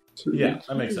more. Yeah,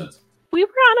 that makes sense. We were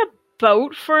on a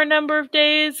boat for a number of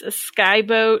days, a sky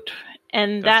boat,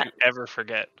 and Don't you ever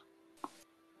forget.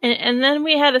 and then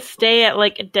we had to stay at,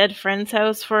 like, a dead friend's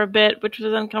house for a bit, which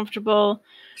was uncomfortable.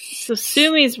 So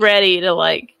Sumi's ready to,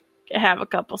 like, have a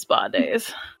couple spa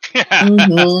days.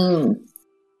 Mm-hmm.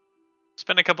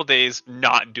 Spend a couple days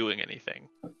not doing anything.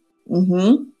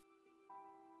 Mm-hmm.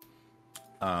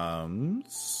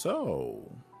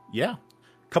 So, yeah.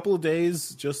 Couple of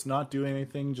days just not doing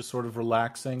anything, just sort of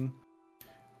relaxing.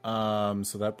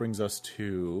 So that brings us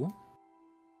to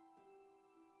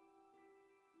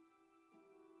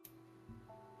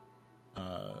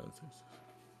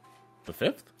the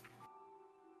 5th?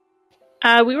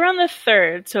 We were on the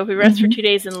 3rd, so if we rest for 2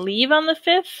 days and leave on the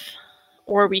 5th,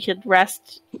 or we could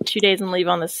rest 2 days and leave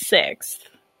on the 6th.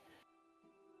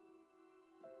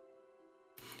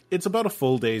 It's about a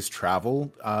full day's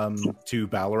travel to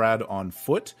Ballarat on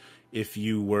foot. If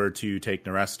you were to take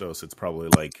Nerestos, it's probably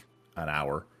like an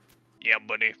hour. Yeah,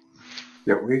 buddy.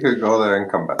 Yeah, we could go there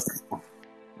and come back.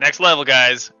 Next level,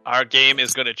 guys. Our game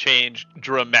is going to change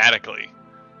dramatically.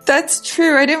 That's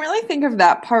true. I didn't really think of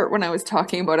that part when I was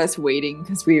talking about us waiting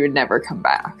because we would never come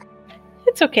back.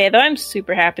 It's okay, though. I'm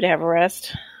super happy to have a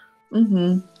rest.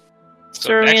 Mm-hmm.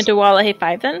 So are we into Wallahay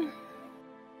 5 then?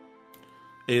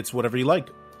 It's whatever you like.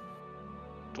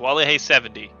 Dwalahe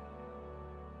 70.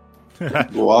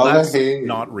 That's Wallahay.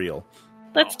 not real.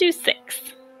 Let's do 6.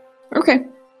 Okay.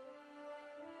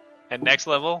 And next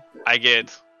level, I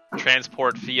get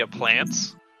transport via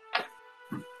plants.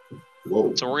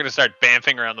 Whoa. So we're going to start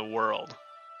bamfing around the world.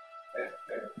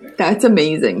 That's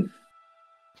amazing.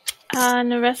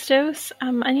 Nerestos,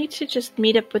 I need to just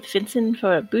meet up with Vincent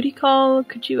for a booty call.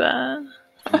 Could you,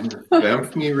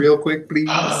 Vamp me real quick, please.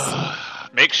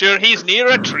 Make sure he's near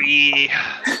a tree.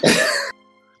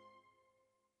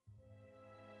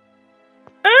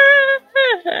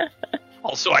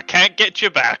 Also, I can't get you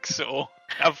back, so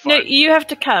have fun. No, you have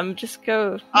to come. Just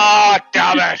go. Oh,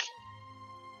 damn it!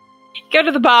 Go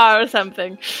to the bar or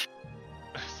something.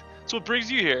 That's what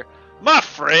brings you here. My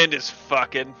friend is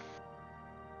fucking.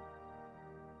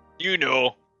 You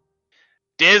know.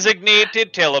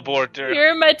 Designated teleporter.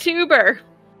 You're my tuber.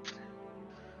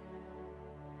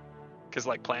 Because,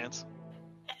 like, plants.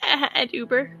 A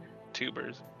tuber.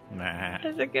 Tubers. Nah,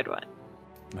 That's a good one.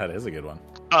 that is a good one.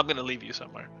 I'm gonna leave you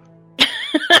somewhere.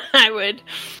 I would.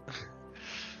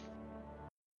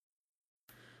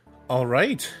 All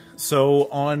right. So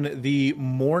on the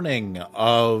morning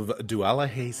of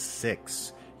Dualahe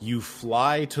 6, you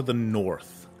fly to the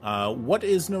north. What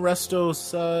is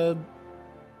Narestos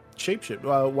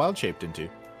wild shaped into?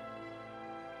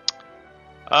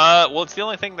 Well, it's the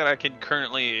only thing that I can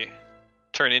currently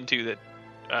turn into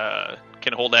that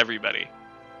can hold everybody.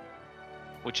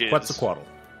 Which is Quetzalcoatl.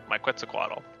 my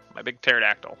Quetzalcoatl. My big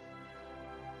pterodactyl.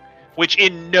 Which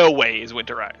in no way is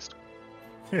winterized.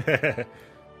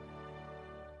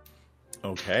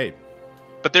 Okay.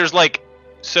 But there's like,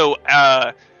 so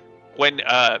when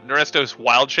Narestos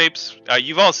wild shapes,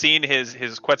 you've all seen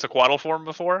his Quetzalcoatl form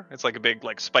before. It's like a big,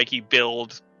 like spiky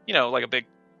build, like a big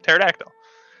pterodactyl.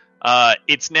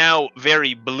 It's now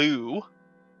very blue,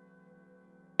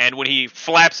 and when he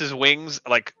flaps his wings,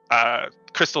 like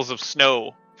crystals of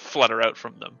snow flutter out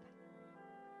from them.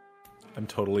 I'm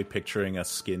totally picturing a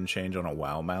skin change on a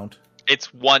WoW mount. It's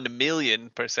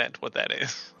 1,000,000% what that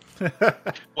is.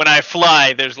 When I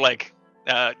fly, there's like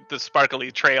the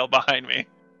sparkly trail behind me.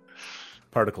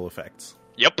 Particle effects.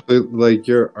 Yep. Like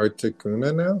you're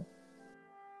Articuno now?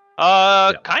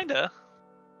 Yeah. Kinda.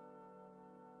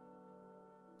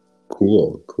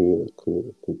 Cool.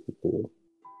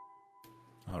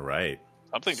 All right.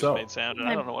 Something So- just made sound, and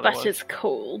My I don't know what it butt was. is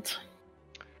cold.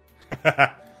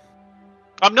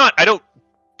 I don't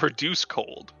produce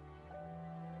cold.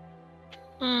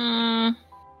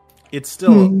 It's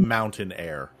still mountain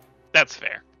air. That's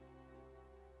fair.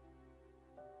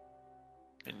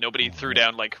 And nobody threw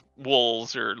down like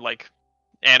wolves or like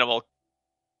animal. What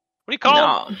do you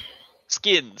call them? No,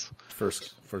 Skins.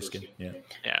 First skin. Yeah.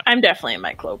 Yeah. I'm definitely in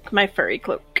my cloak, my furry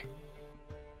cloak.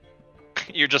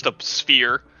 You're just a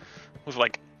sphere with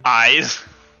like eyes.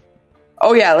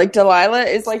 Oh yeah, like Delilah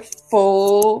is like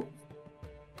full,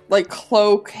 like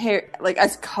cloak hair, like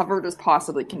as covered as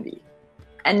possibly can be,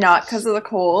 and not because of the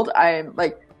cold. I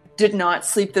like did not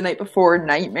sleep the night before,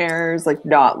 nightmares, like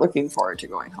not looking forward to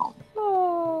going home.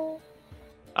 Oh.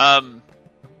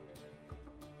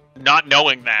 Not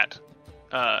knowing that,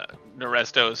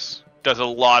 Narestos does a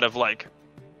lot of like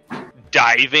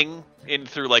diving in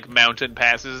through like mountain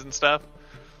passes and stuff.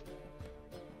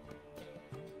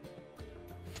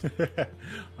 All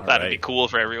That'd be right. cool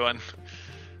for everyone.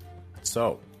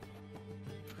 So,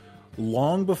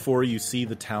 long before you see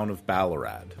the town of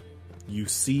Ballarad, you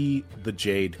see the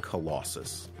Jade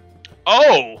Colossus.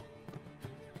 Oh!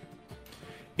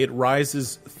 It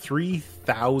rises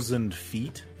 3,000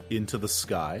 feet into the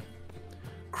sky,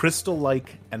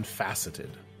 crystal-like and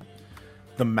faceted.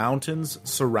 The mountains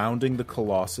surrounding the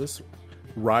Colossus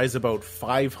rise about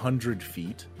 500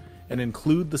 feet and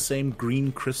include the same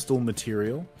green crystal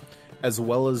material, as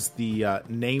well as the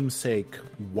namesake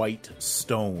white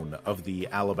stone of the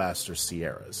Alabaster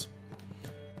Sierras.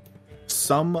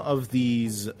 Some of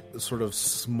these sort of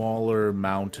smaller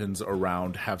mountains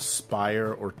around have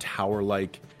spire or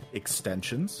tower-like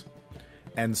extensions,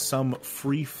 and some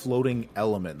free-floating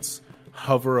elements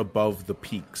hover above the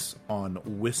peaks on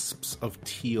wisps of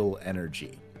teal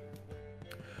energy.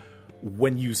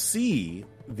 When you see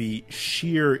the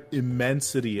sheer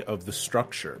immensity of the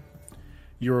structure,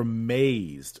 you're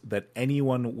amazed that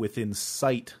anyone within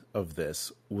sight of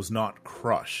this was not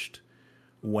crushed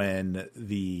when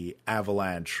the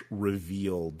avalanche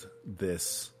revealed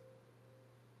this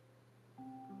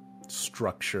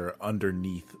structure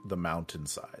underneath the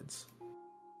mountainsides.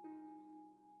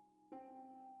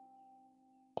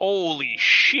 Holy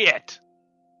shit!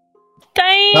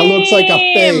 Damn! That looks like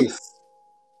a face.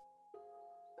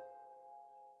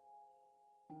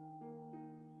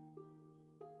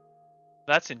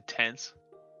 That's intense.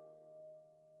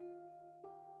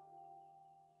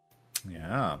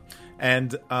 Yeah.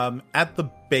 And at the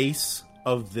base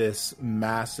of this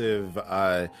massive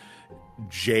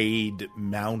jade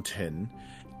mountain,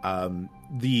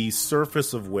 the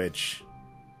surface of which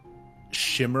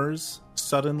shimmers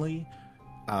suddenly,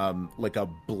 like a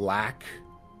black,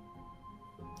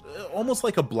 almost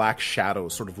like a black shadow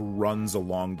sort of runs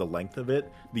along the length of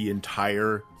it, the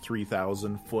entire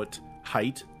 3,000 foot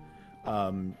height.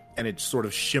 And it sort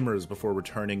of shimmers before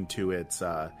returning to its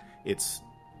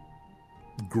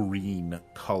green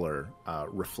color,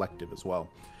 reflective as well.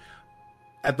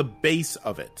 At the base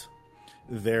of it,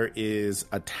 there is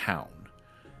a town.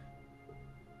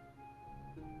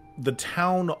 the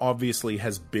town obviously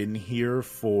has been here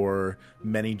for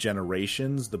many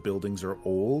generations. The buildings are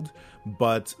old,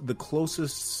 but the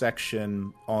closest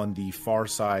section on the far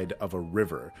side of a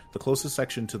river, the closest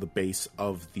section to the base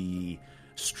of the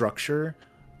structure,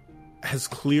 has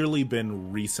clearly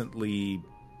been recently,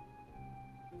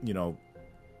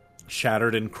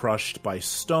 shattered and crushed by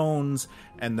stones,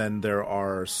 and then there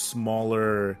are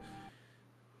smaller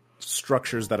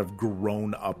structures that have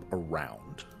grown up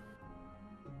around.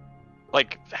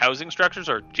 Like housing structures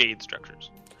or jade structures?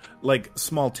 Like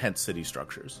small tent city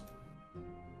structures.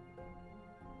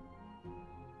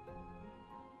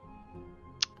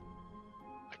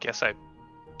 I guess I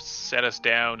set us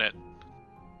down at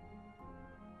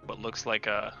what looks like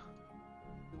a...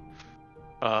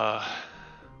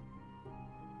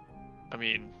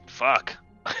 fuck.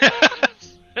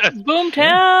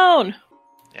 Boomtown!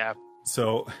 Yeah.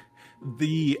 So,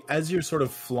 as you're sort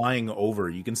of flying over,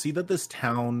 you can see that this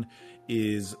town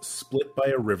is split by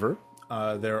a river.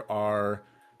 There are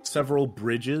several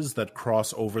bridges that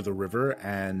cross over the river,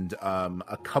 and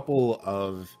a couple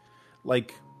of,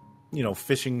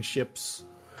 fishing ships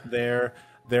there.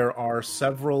 There are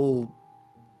several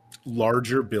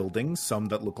larger buildings, some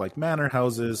that look like manor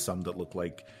houses, some that look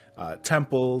like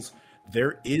temples.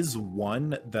 There is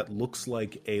one that looks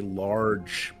like a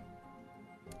large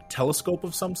telescope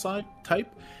of some type,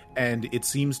 and it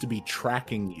seems to be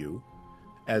tracking you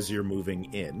as you're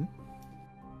moving in.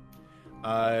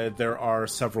 There are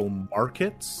several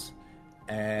markets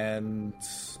and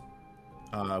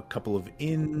a couple of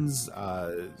inns,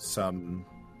 some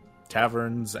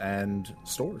taverns and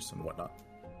stores and whatnot.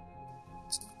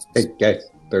 Hey guys,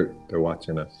 they're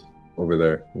watching us over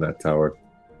there in that tower.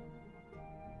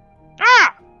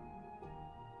 Ah!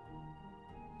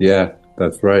 Yeah,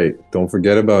 that's right. Don't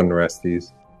forget about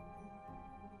Norestes.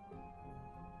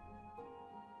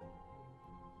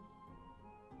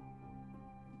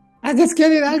 I'm just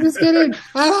kidding. I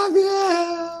love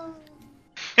you.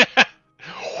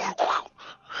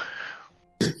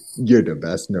 You're the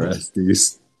best,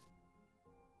 Norestes.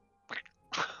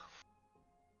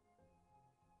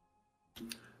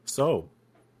 So,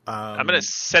 I'm gonna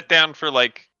sit down for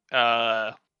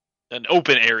an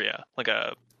open area, like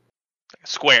a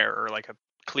square or like a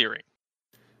clearing.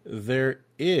 There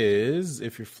is,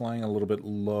 if you're flying a little bit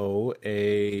low,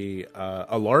 a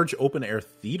large open air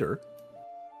theater.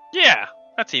 Yeah,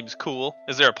 that seems cool.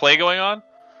 Is there a play going on?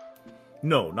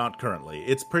 No, not currently.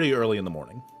 It's pretty early in the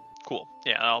morning. Cool.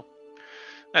 Yeah,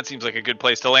 that seems like a good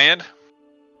place to land.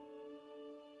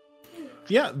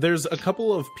 Yeah, there's a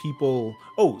couple of people...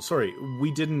 Oh, sorry,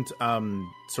 we didn't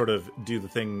sort of do the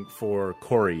thing for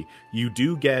Corey. You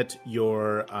do get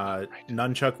your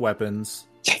nunchuck weapons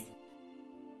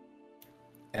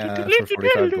for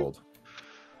 45 gold.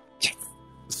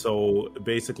 So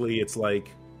basically it's like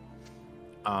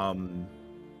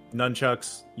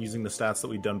nunchucks using the stats that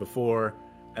we've done before,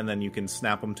 and then you can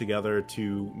snap them together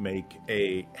to make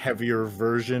a heavier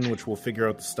version, which will figure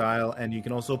out the style, and you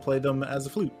can also play them as a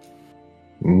flute.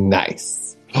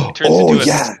 Nice. It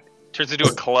turns into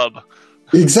a club.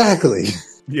 Exactly.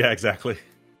 Yeah, exactly.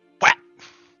 Whack.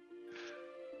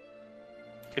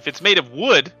 If it's made of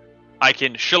wood, I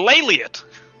can shillelagh it.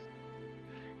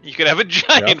 You could have a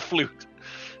giant flute.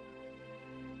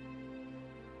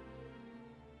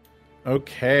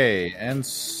 Okay, and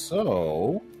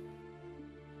so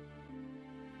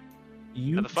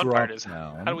you and the fun drop part is,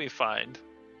 down. how do we find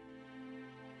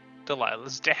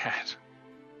Delilah's dad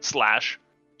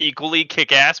 / equally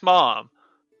kick-ass mom?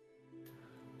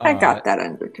 I got that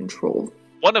under control.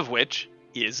 One of which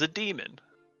is a demon.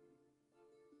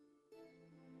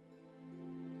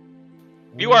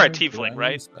 You are a tiefling,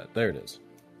 right? There it is.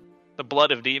 The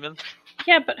blood of demons?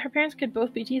 Yeah, but her parents could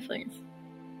both be tieflings.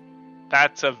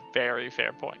 That's a very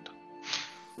fair point.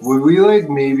 Would we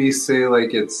maybe say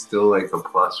it's still a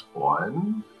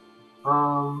 +1?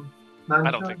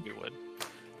 I don't think we would.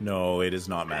 No, it is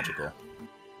not magical.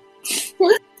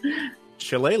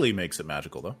 Shillelagh makes it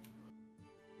magical,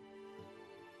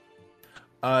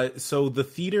 though. So the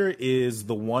theater is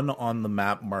the one on the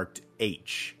map marked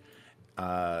H.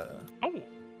 And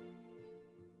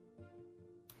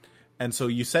so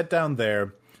you sit down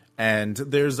there, and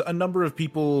there's a number of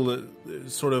people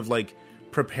sort of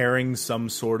preparing some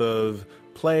sort of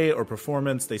play or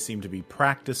performance. They seem to be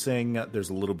practicing. There's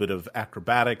a little bit of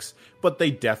acrobatics, but they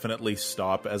definitely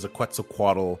stop as a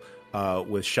Quetzalcoatl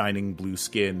with shining blue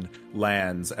skin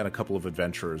lands and a couple of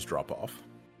adventurers drop off.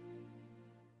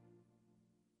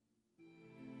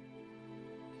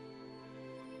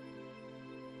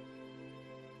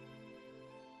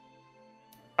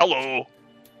 Hello.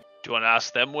 Do you want to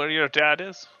ask them where your dad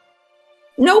is?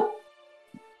 Nope.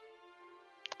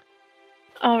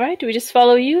 All right, do we just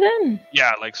follow you then?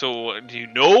 Yeah, like, so do you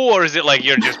know, or is it like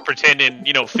you're just pretending,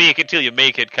 fake it till you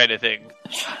make it kind of thing?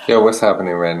 Yeah, what's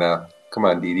happening right now? Come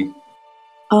on, Dee Dee.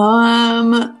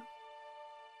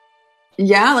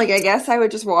 Yeah, like, I guess I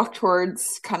would just walk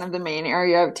towards kind of the main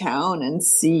area of town and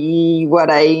see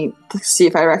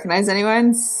if I recognize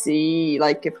anyone, see,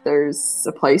 like, if there's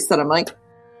a place that I'm like,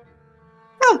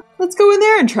 oh, let's go in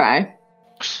there and try.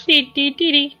 Dee dee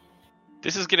dee dee.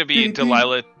 This is going to be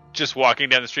Delilah just walking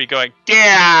down the street going,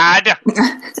 Dad!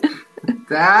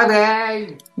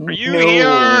 Daddy! Are you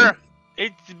here?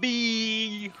 It's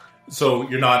me! So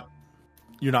you're not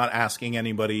asking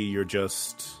anybody, you're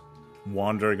just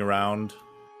wandering around?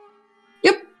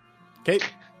 Yep. Okay,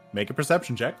 make a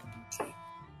perception check.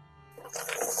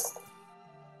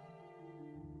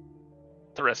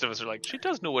 The rest of us are like, she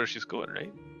does know where she's going,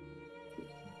 right?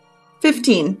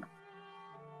 15.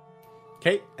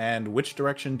 Okay, and which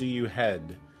direction do you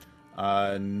head?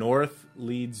 North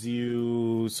leads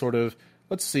you sort of,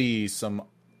 let's see, some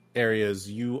areas.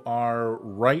 You are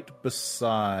right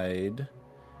beside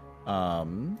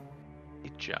A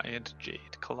giant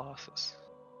jade colossus.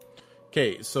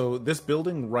 Okay, so this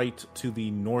building right to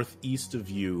the northeast of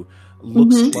you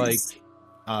looks like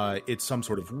it's some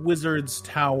sort of wizard's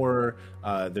tower.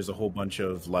 There's a whole bunch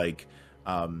of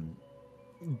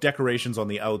decorations on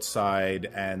the outside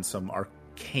and some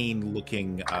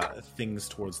arcane-looking things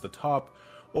towards the top.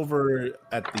 Over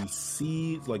at the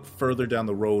sea, like further down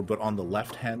the road, but on the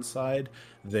left-hand side,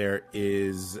 there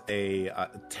is a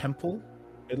temple,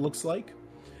 it looks like.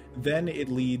 Then it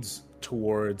leads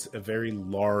towards a very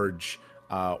large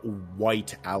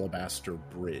white alabaster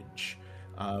bridge.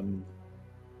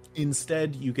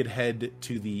 Instead, you could head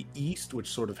to the east, which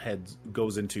sort of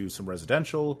goes into some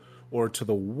residential, or to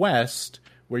the west,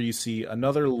 where you see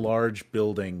another large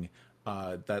building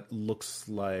that looks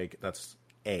like, that's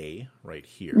A right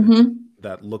here,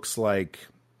 that looks like,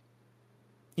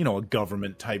 a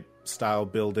government type style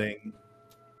building.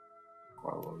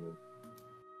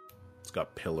 It's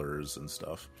got pillars and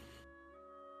stuff.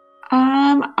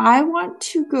 I want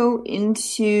to go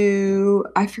into,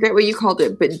 I forget what you called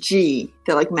it, but G,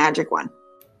 the magic one.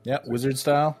 Yeah, wizard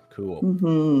style. Cool.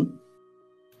 Mm-hmm.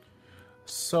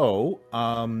 So,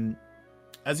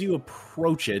 as you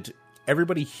approach it,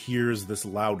 everybody hears this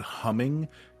loud humming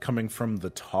coming from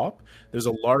the top. There's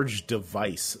a large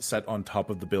device set on top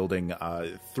of the building,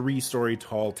 3-story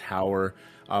tall tower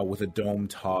with a dome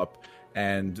top,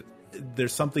 and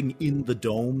there's something in the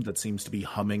dome that seems to be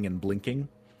humming and blinking.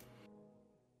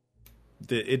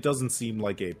 It doesn't seem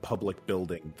like a public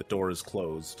building. The door is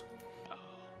closed.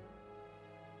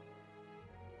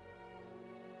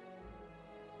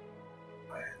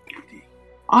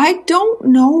 I don't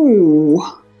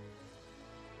know.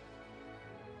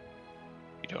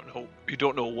 You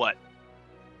don't know what?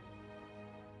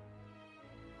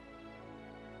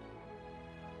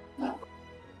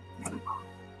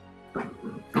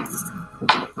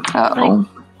 Uh-oh.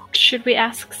 Should we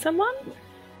ask someone?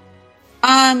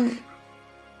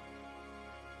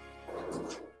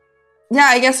 Yeah,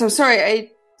 I guess so.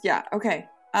 Sorry, yeah, okay.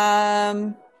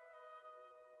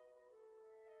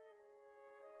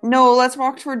 No, let's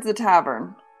walk towards the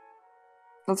tavern.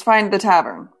 Let's find the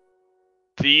tavern.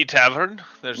 The tavern?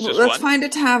 There's just Let's one? find a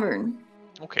tavern.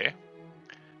 Okay.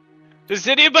 Does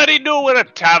anybody know where a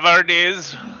tavern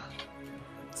is?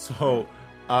 So,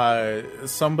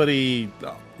 somebody,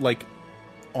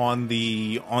 on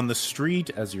the street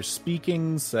as you're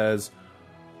speaking says,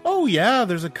 oh yeah,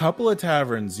 there's a couple of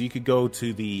taverns. You could go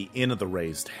to the Inn of the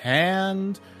Raised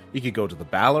Hand. You could go to the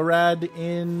Ballarad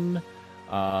Inn.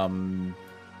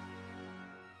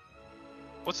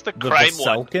 What's the crime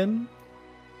one? Veselkin?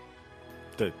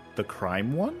 The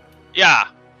crime one? Yeah.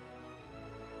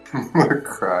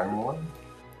 Crime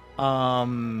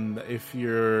one? If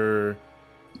you're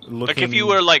looking... Like if you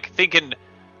were thinking,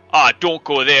 don't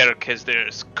go there because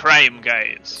there's crime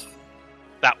guys.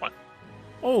 That one.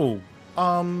 Oh,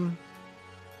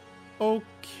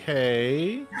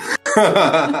 okay.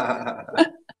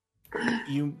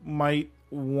 You might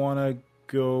want to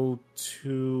go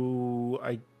to,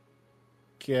 I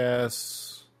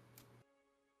guess,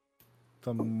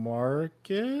 the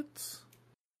market?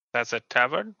 That's a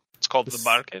tavern? It's called the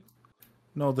market?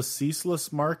 No, the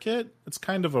Ceaseless Market. It's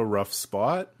kind of a rough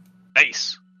spot.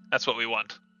 Nice. That's what we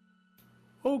want.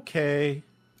 Okay.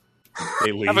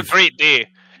 They leave. Have a great day.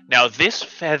 Now this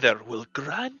feather will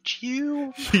grant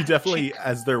you... He definitely,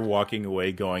 as they're walking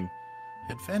away, going,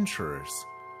 adventurers.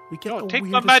 We get the take my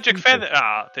weirdest magic people." feather.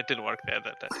 That didn't work there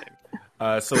that time.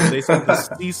 So they said the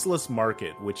Ceaseless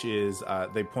Market, which is,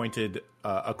 they pointed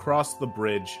across the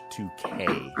bridge to K.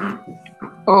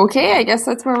 Okay, I guess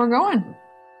that's where we're going.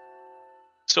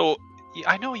 So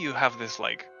I know you have this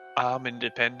like I'm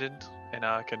independent and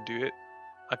I can do it.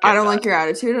 I don't like your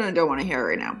attitude, and I don't want to hear it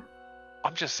right now.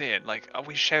 I'm just saying, like I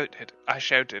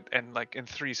shouted, and like in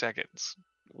 3 seconds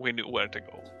we knew where to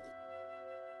go,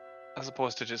 as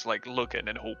opposed to just like looking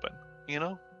and hoping, you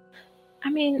know. I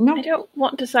mean, No. I don't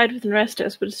want to side with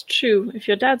Restos, but it's true. If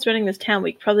your dad's running this town,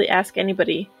 we could probably ask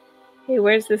anybody, hey,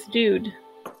 where's this dude?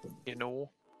 You know.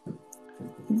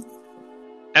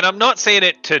 And I'm not saying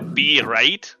it to be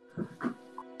right.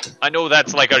 I know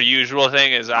that's like our usual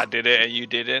thing, is I did it and you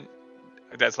didn't.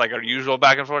 That's like our usual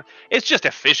back and forth. It's just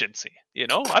efficiency, you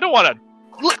know? I don't want to...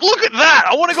 Look at that!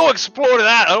 I want to go explore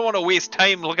that! I don't want to waste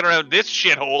time looking around this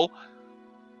shithole.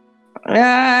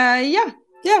 Yeah,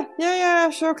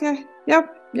 sure, okay.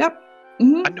 Yep.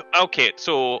 Mm-hmm. I know, okay,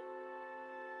 so...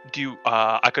 Do you...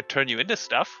 I could turn you into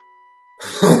stuff.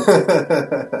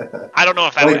 I don't know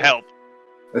if that would help.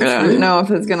 I don't know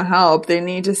if it's gonna help. They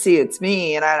need to see it's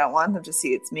me, and I don't want them to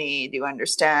see it's me. Do you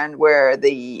understand where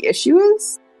the issue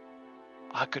is?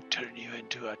 I could turn you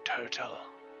into a turtle.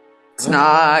 It's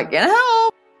not gonna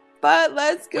help, but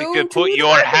let's go. We could to put the your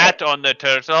market. hat on the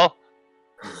turtle.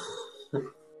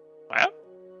 Well,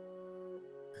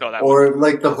 no, that Or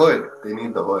like the hood. They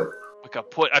need the hood. we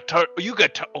could put a turtle. You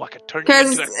could. I could turn you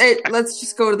Because into. let's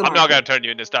just go to the I'm market. not gonna turn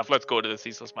you into stuff. Let's go to the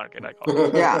Ceaseless Market. I call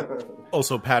it. Yeah.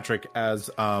 Also, Patrick, as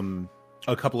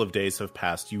a couple of days have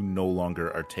passed, you no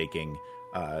longer are taking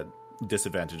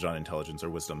disadvantage on intelligence or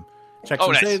wisdom checks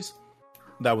and nice. saves.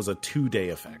 That was a 2-day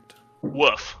effect.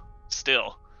 Woof.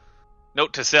 Still.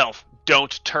 Note to self: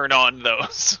 don't turn on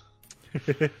those,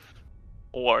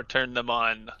 or turn them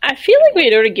on. I feel like we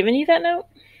had already given you that note.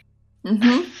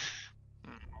 Mm-hmm.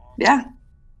 Yeah.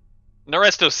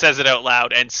 Naresto says it out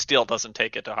loud and still doesn't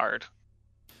take it to heart.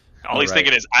 All he's right.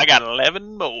 thinking is, "I got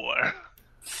 11 more."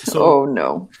 So Oh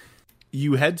no.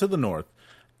 you head to the north,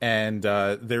 and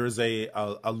there is a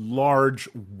large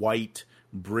white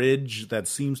bridge that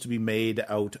seems to be made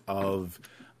out of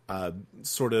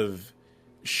sort of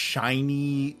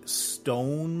shiny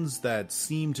stones that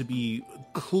seem to be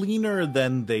cleaner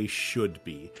than they should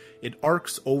be. It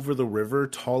arcs over the river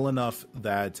tall enough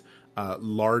that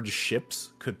large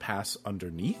ships could pass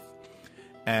underneath.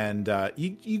 And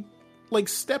you like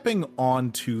stepping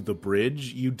onto the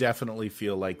bridge, you definitely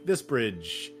feel like this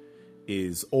bridge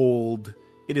is old.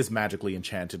 It is magically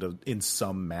enchanted in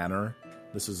some manner.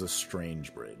 This is a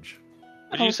strange bridge.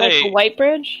 Would Oh, you it's like say, the White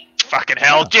Bridge? "Fucking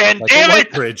hell, Jen, Like a damn white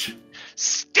it! bridge.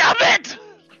 Stop it!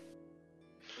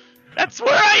 That's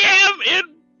where I am in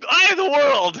Eye of the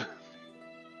World."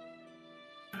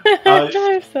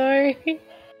 I'm sorry.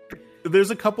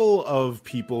 There's a couple of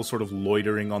people sort of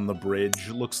loitering on the bridge.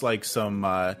 Looks like some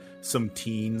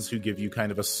teens who give you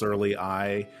kind of a surly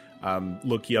eye,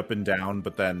 look you up and down,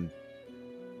 but then,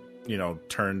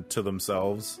 turn to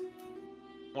themselves.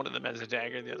 One of them has a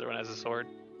dagger, the other one has a sword.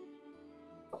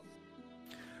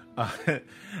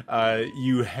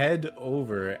 You head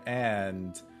over,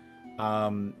 and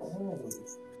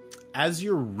as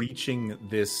you're reaching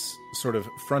this sort of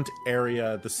front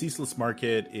area, the Ceaseless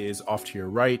Market is off to your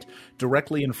right.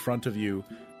 Directly in front of you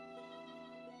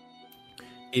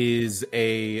is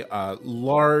a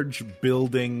large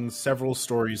building, several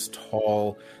stories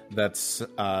tall, that's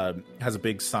has a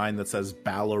big sign that says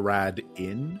Ballarad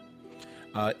Inn.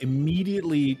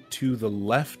 Immediately to the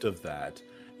left of that,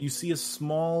 you see a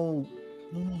small...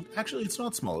 Actually, it's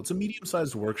not small. It's a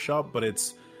medium-sized workshop, but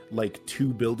it's like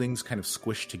two buildings kind of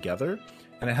squished together,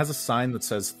 and it has a sign that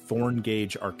says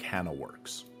Thorngage Arcana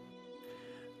Works.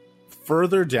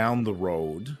 Further down the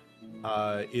road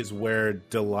is where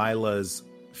Delilah's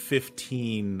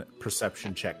 15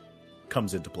 perception check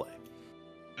comes into play.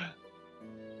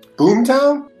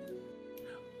 Boomtown?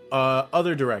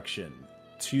 Other direction,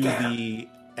 to the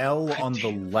L on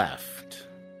the left.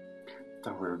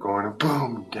 Thought we were going to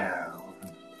Boomtown.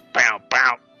 Bow,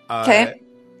 bow. Okay.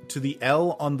 To the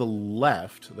L on the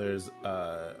left, there's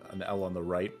an L on the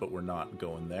right, but we're not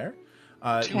going there. The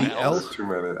L, Too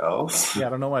many L's. yeah, I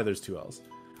don't know why there's two L's.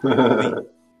 The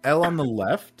L on the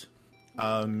left,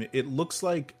 it looks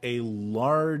like a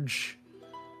large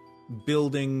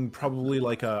building, probably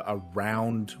like a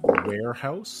round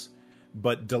warehouse,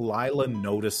 but Delilah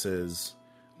notices,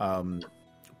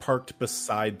 parked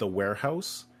beside the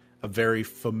warehouse, a very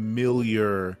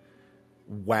familiar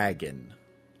wagon,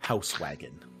 house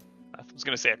wagon. I was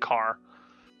going to say a car.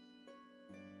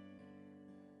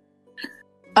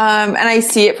 And I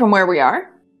see it from where we are.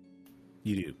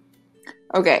 You do.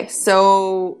 Okay,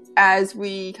 so as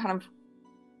we kind of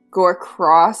go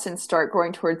across and start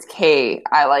going towards Kay,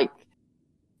 I like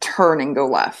turn and go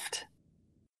left.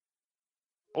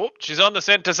 Oh, she's on the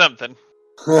scent to something.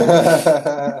 Like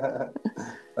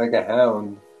a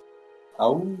hound.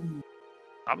 Oh.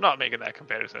 I'm not making that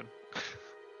comparison.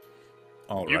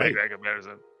 All You right. make that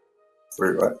comparison.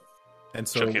 Wait, what? And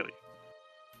so She'll kill you.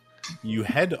 you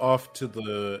head off to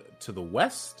the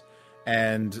west,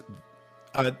 and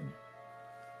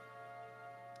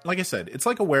like I said, it's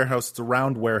like a warehouse. It's a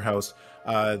round warehouse.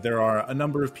 There are a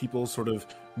number of people sort of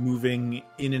moving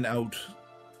in and out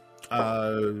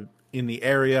in the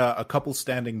area. A couple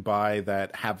standing by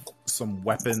that have some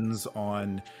weapons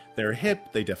on their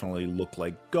hip. They definitely look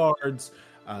like guards.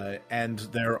 And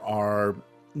there are,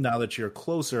 now that you're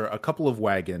closer, a couple of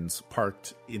wagons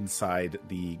parked inside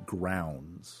the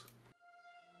grounds.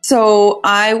 So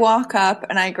I walk up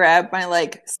and I grab my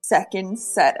like second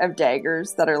set of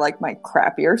daggers that are like my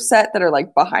crappier set that are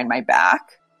like behind my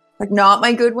back. Like not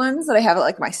my good ones that I have at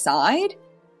like my side.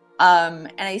 And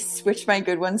I switch my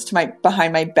good ones to my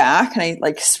behind my back, and I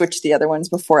like switch the other ones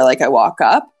before like I walk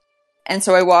up. And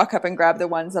so I walk up and grab the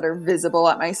ones that are visible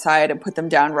at my side and put them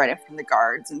down right in front of the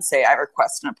guards and say, I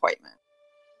request an appointment.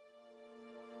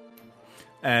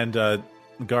 And the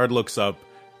guard looks up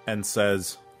and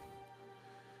says,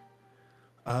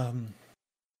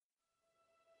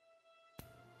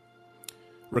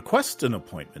 request an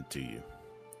appointment to you.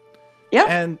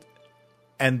 Yeah.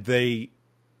 And they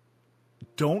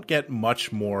don't get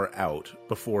much more out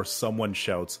before someone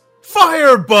shouts,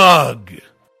 Firebug!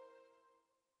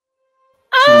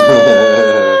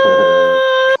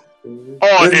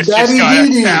 Oh, It's this just Daddy got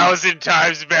Dee. 1,000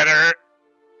 times better.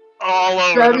 All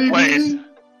over the place.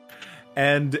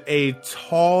 And a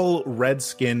tall,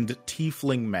 red-skinned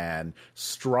tiefling man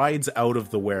strides out of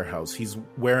the warehouse. He's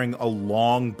wearing a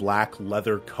long black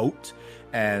leather coat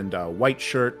and a white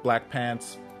shirt, black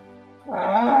pants.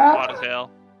 Hot as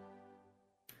hell.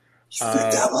 The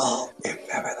devil. If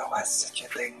ever there was such a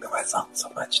thing, there was not so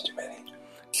much too many.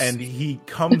 And he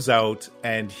comes out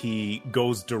and he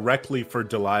goes directly for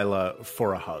Delilah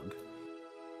for a hug.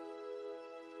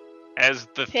 As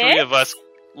the three of us,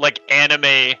 like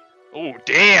anime. Oh,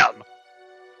 damn!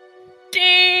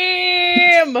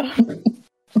 Damn!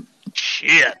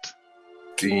 Shit.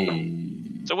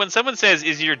 Damn. So when someone says,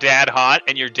 is your dad hot,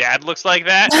 and your dad looks like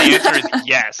that, the answer is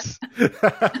yes.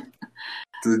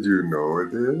 Did you know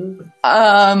it did?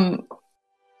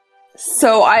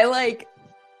 So I like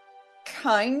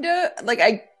kinda like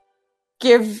I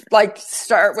give like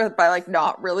start with by like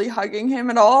not really hugging him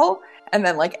at all, and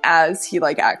then like as he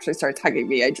like actually starts hugging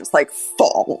me, I just like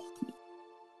fall.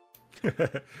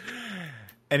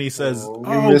 And he says,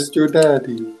 Oh, you missed your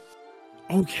daddy.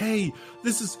 okay,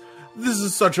 this is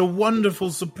such a wonderful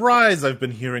surprise. I've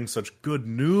been hearing such good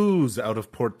news out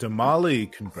of Port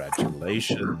Damali.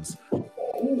 Congratulations.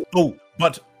 Oh,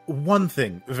 but one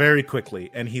thing, very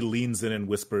quickly, and he leans in and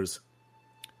whispers,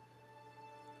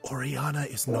 Oriana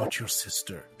is not your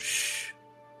sister. Shh.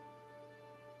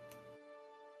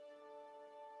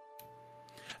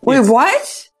 Wait,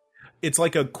 what? It's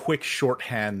like a quick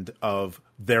shorthand of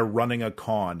they're running a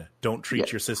con. Don't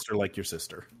treat your sister like your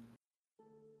sister.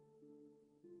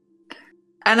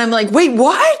 And I'm like, wait,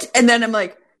 what? And then I'm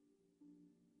like,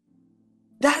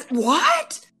 that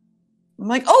what? I'm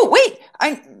like, oh wait,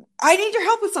 I need your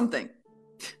help with something.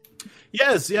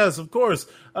 Yes, of course.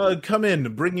 Come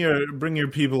in. Bring your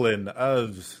people in.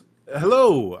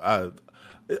 Hello.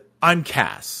 I'm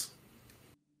Cass.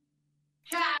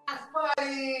 Cass,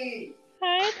 buddy!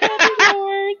 Hi, Daddy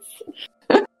Lords.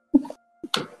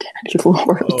 Daddy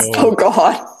Lords. Oh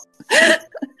God.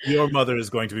 Your mother is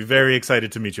going to be very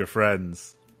excited to meet your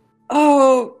friends.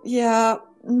 Oh yeah.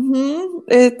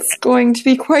 It's going to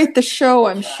be quite the show,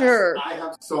 I'm sure. I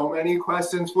have so many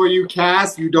questions for you,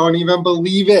 Cass. You don't even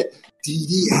believe it. Dee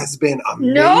Dee has been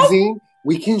amazing. Nope.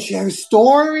 We can share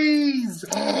stories.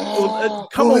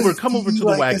 Come over to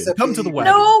the wagon. Come to the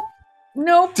wagon.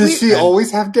 Nope. Does she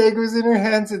always have daggers in her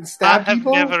hands and I stab have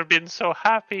people? never been so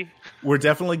happy. We're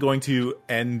definitely going to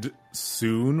end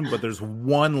soon, but there's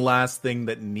one last thing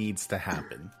that needs to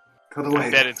happen. To the I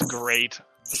wagon. bet it's great.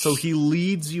 So he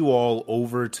leads you all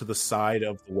over to the side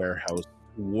of the warehouse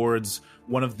towards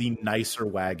one of the nicer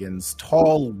wagons,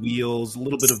 tall wheels, a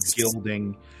little bit of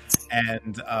gilding,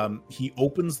 and he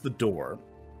opens the door.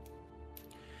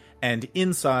 And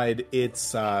inside,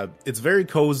 it's very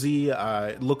cozy.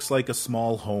 It looks like a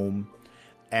small home,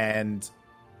 and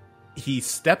he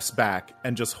steps back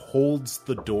and just holds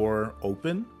the door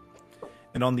open.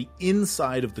 And on the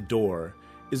inside of the door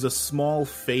is a small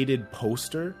faded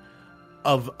poster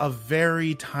of a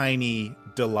very tiny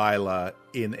Delilah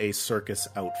in a circus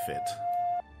outfit.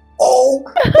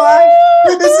 No! Why?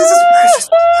 This is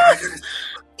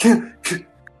precious.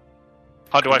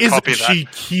 How do I copy Isn't that? she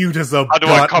cute as a How do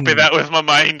I copy that with my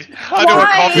mind? How do I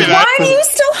Why? copy that? Why do you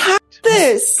still have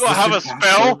this? Do I have a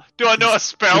spell? Do I know a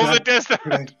spell that does that?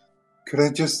 Could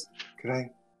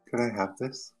I have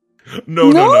this?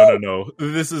 No.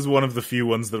 This is one of the few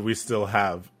ones that we still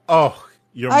have. Oh,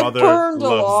 your I mother burned a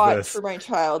loves lot this. for my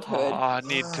childhood. Oh, I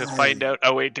need to find out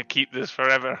a way to keep this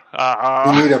forever.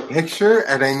 You need a picture,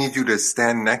 and I need you to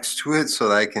stand next to it so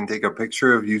that I can take a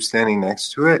picture of you standing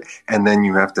next to it, and then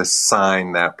you have to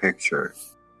sign that picture.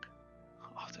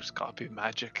 Oh, there's got to be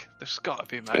magic. There's got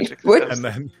to be magic. What? And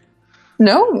then,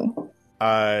 No.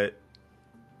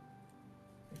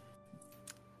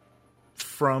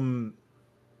 from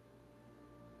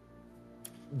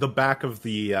the back of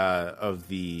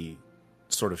the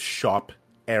sort of shop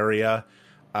area,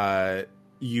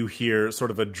 you hear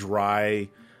sort of a dry,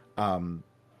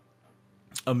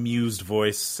 amused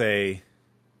voice say,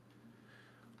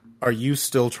 "Are you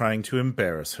still trying to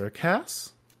embarrass her,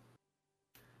 Cass?"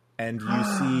 And you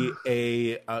see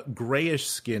a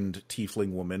grayish-skinned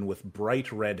tiefling woman with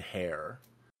bright red hair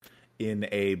in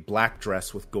a black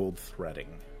dress with gold threading.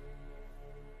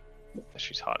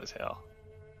 She's hot as hell.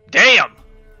 Damn!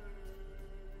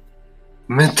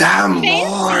 Madame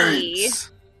Fancy.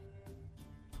 Lords!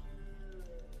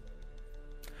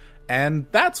 And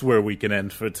that's where we can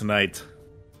end for tonight.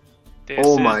 This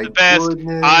Oh is my the best.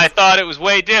 goodness. I thought it was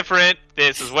way different.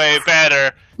 This is way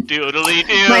better. Doodly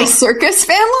doo. My circus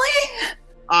family?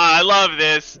 I love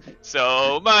this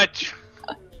so much.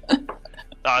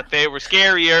 Thought they were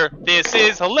scarier. This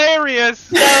is hilarious.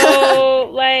 So,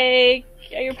 like,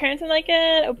 are your parents in like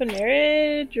an open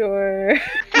marriage or?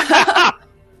 How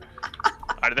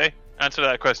do they answer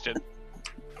that question?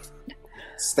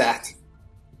 Stat.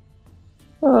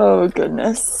 Oh,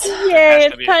 goodness. Yay! to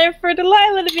It's be. time for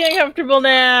Delilah to be uncomfortable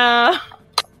now.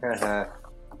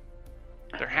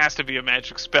 There has to be a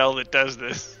magic spell that does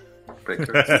this. You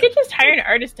could just hire an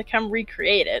artist to come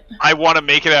recreate it. I want to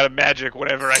make it out of magic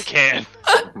whenever I can.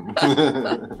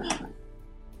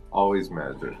 Always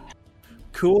magic.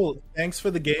 Cool. Thanks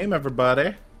for the game,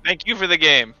 everybody. Thank you for the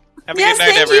game. Have a Yes, good night,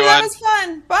 thank everyone. you. That was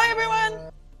fun. Bye,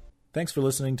 everyone. Thanks for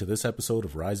listening to this episode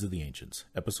of Rise of the Ancients.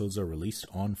 Episodes are released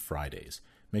on Fridays.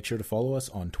 Make sure to follow us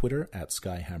on Twitter at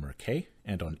SkyhammerK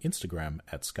and on Instagram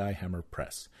at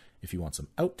SkyhammerPress. If you want some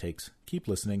outtakes, keep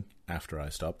listening after I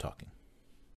stop talking.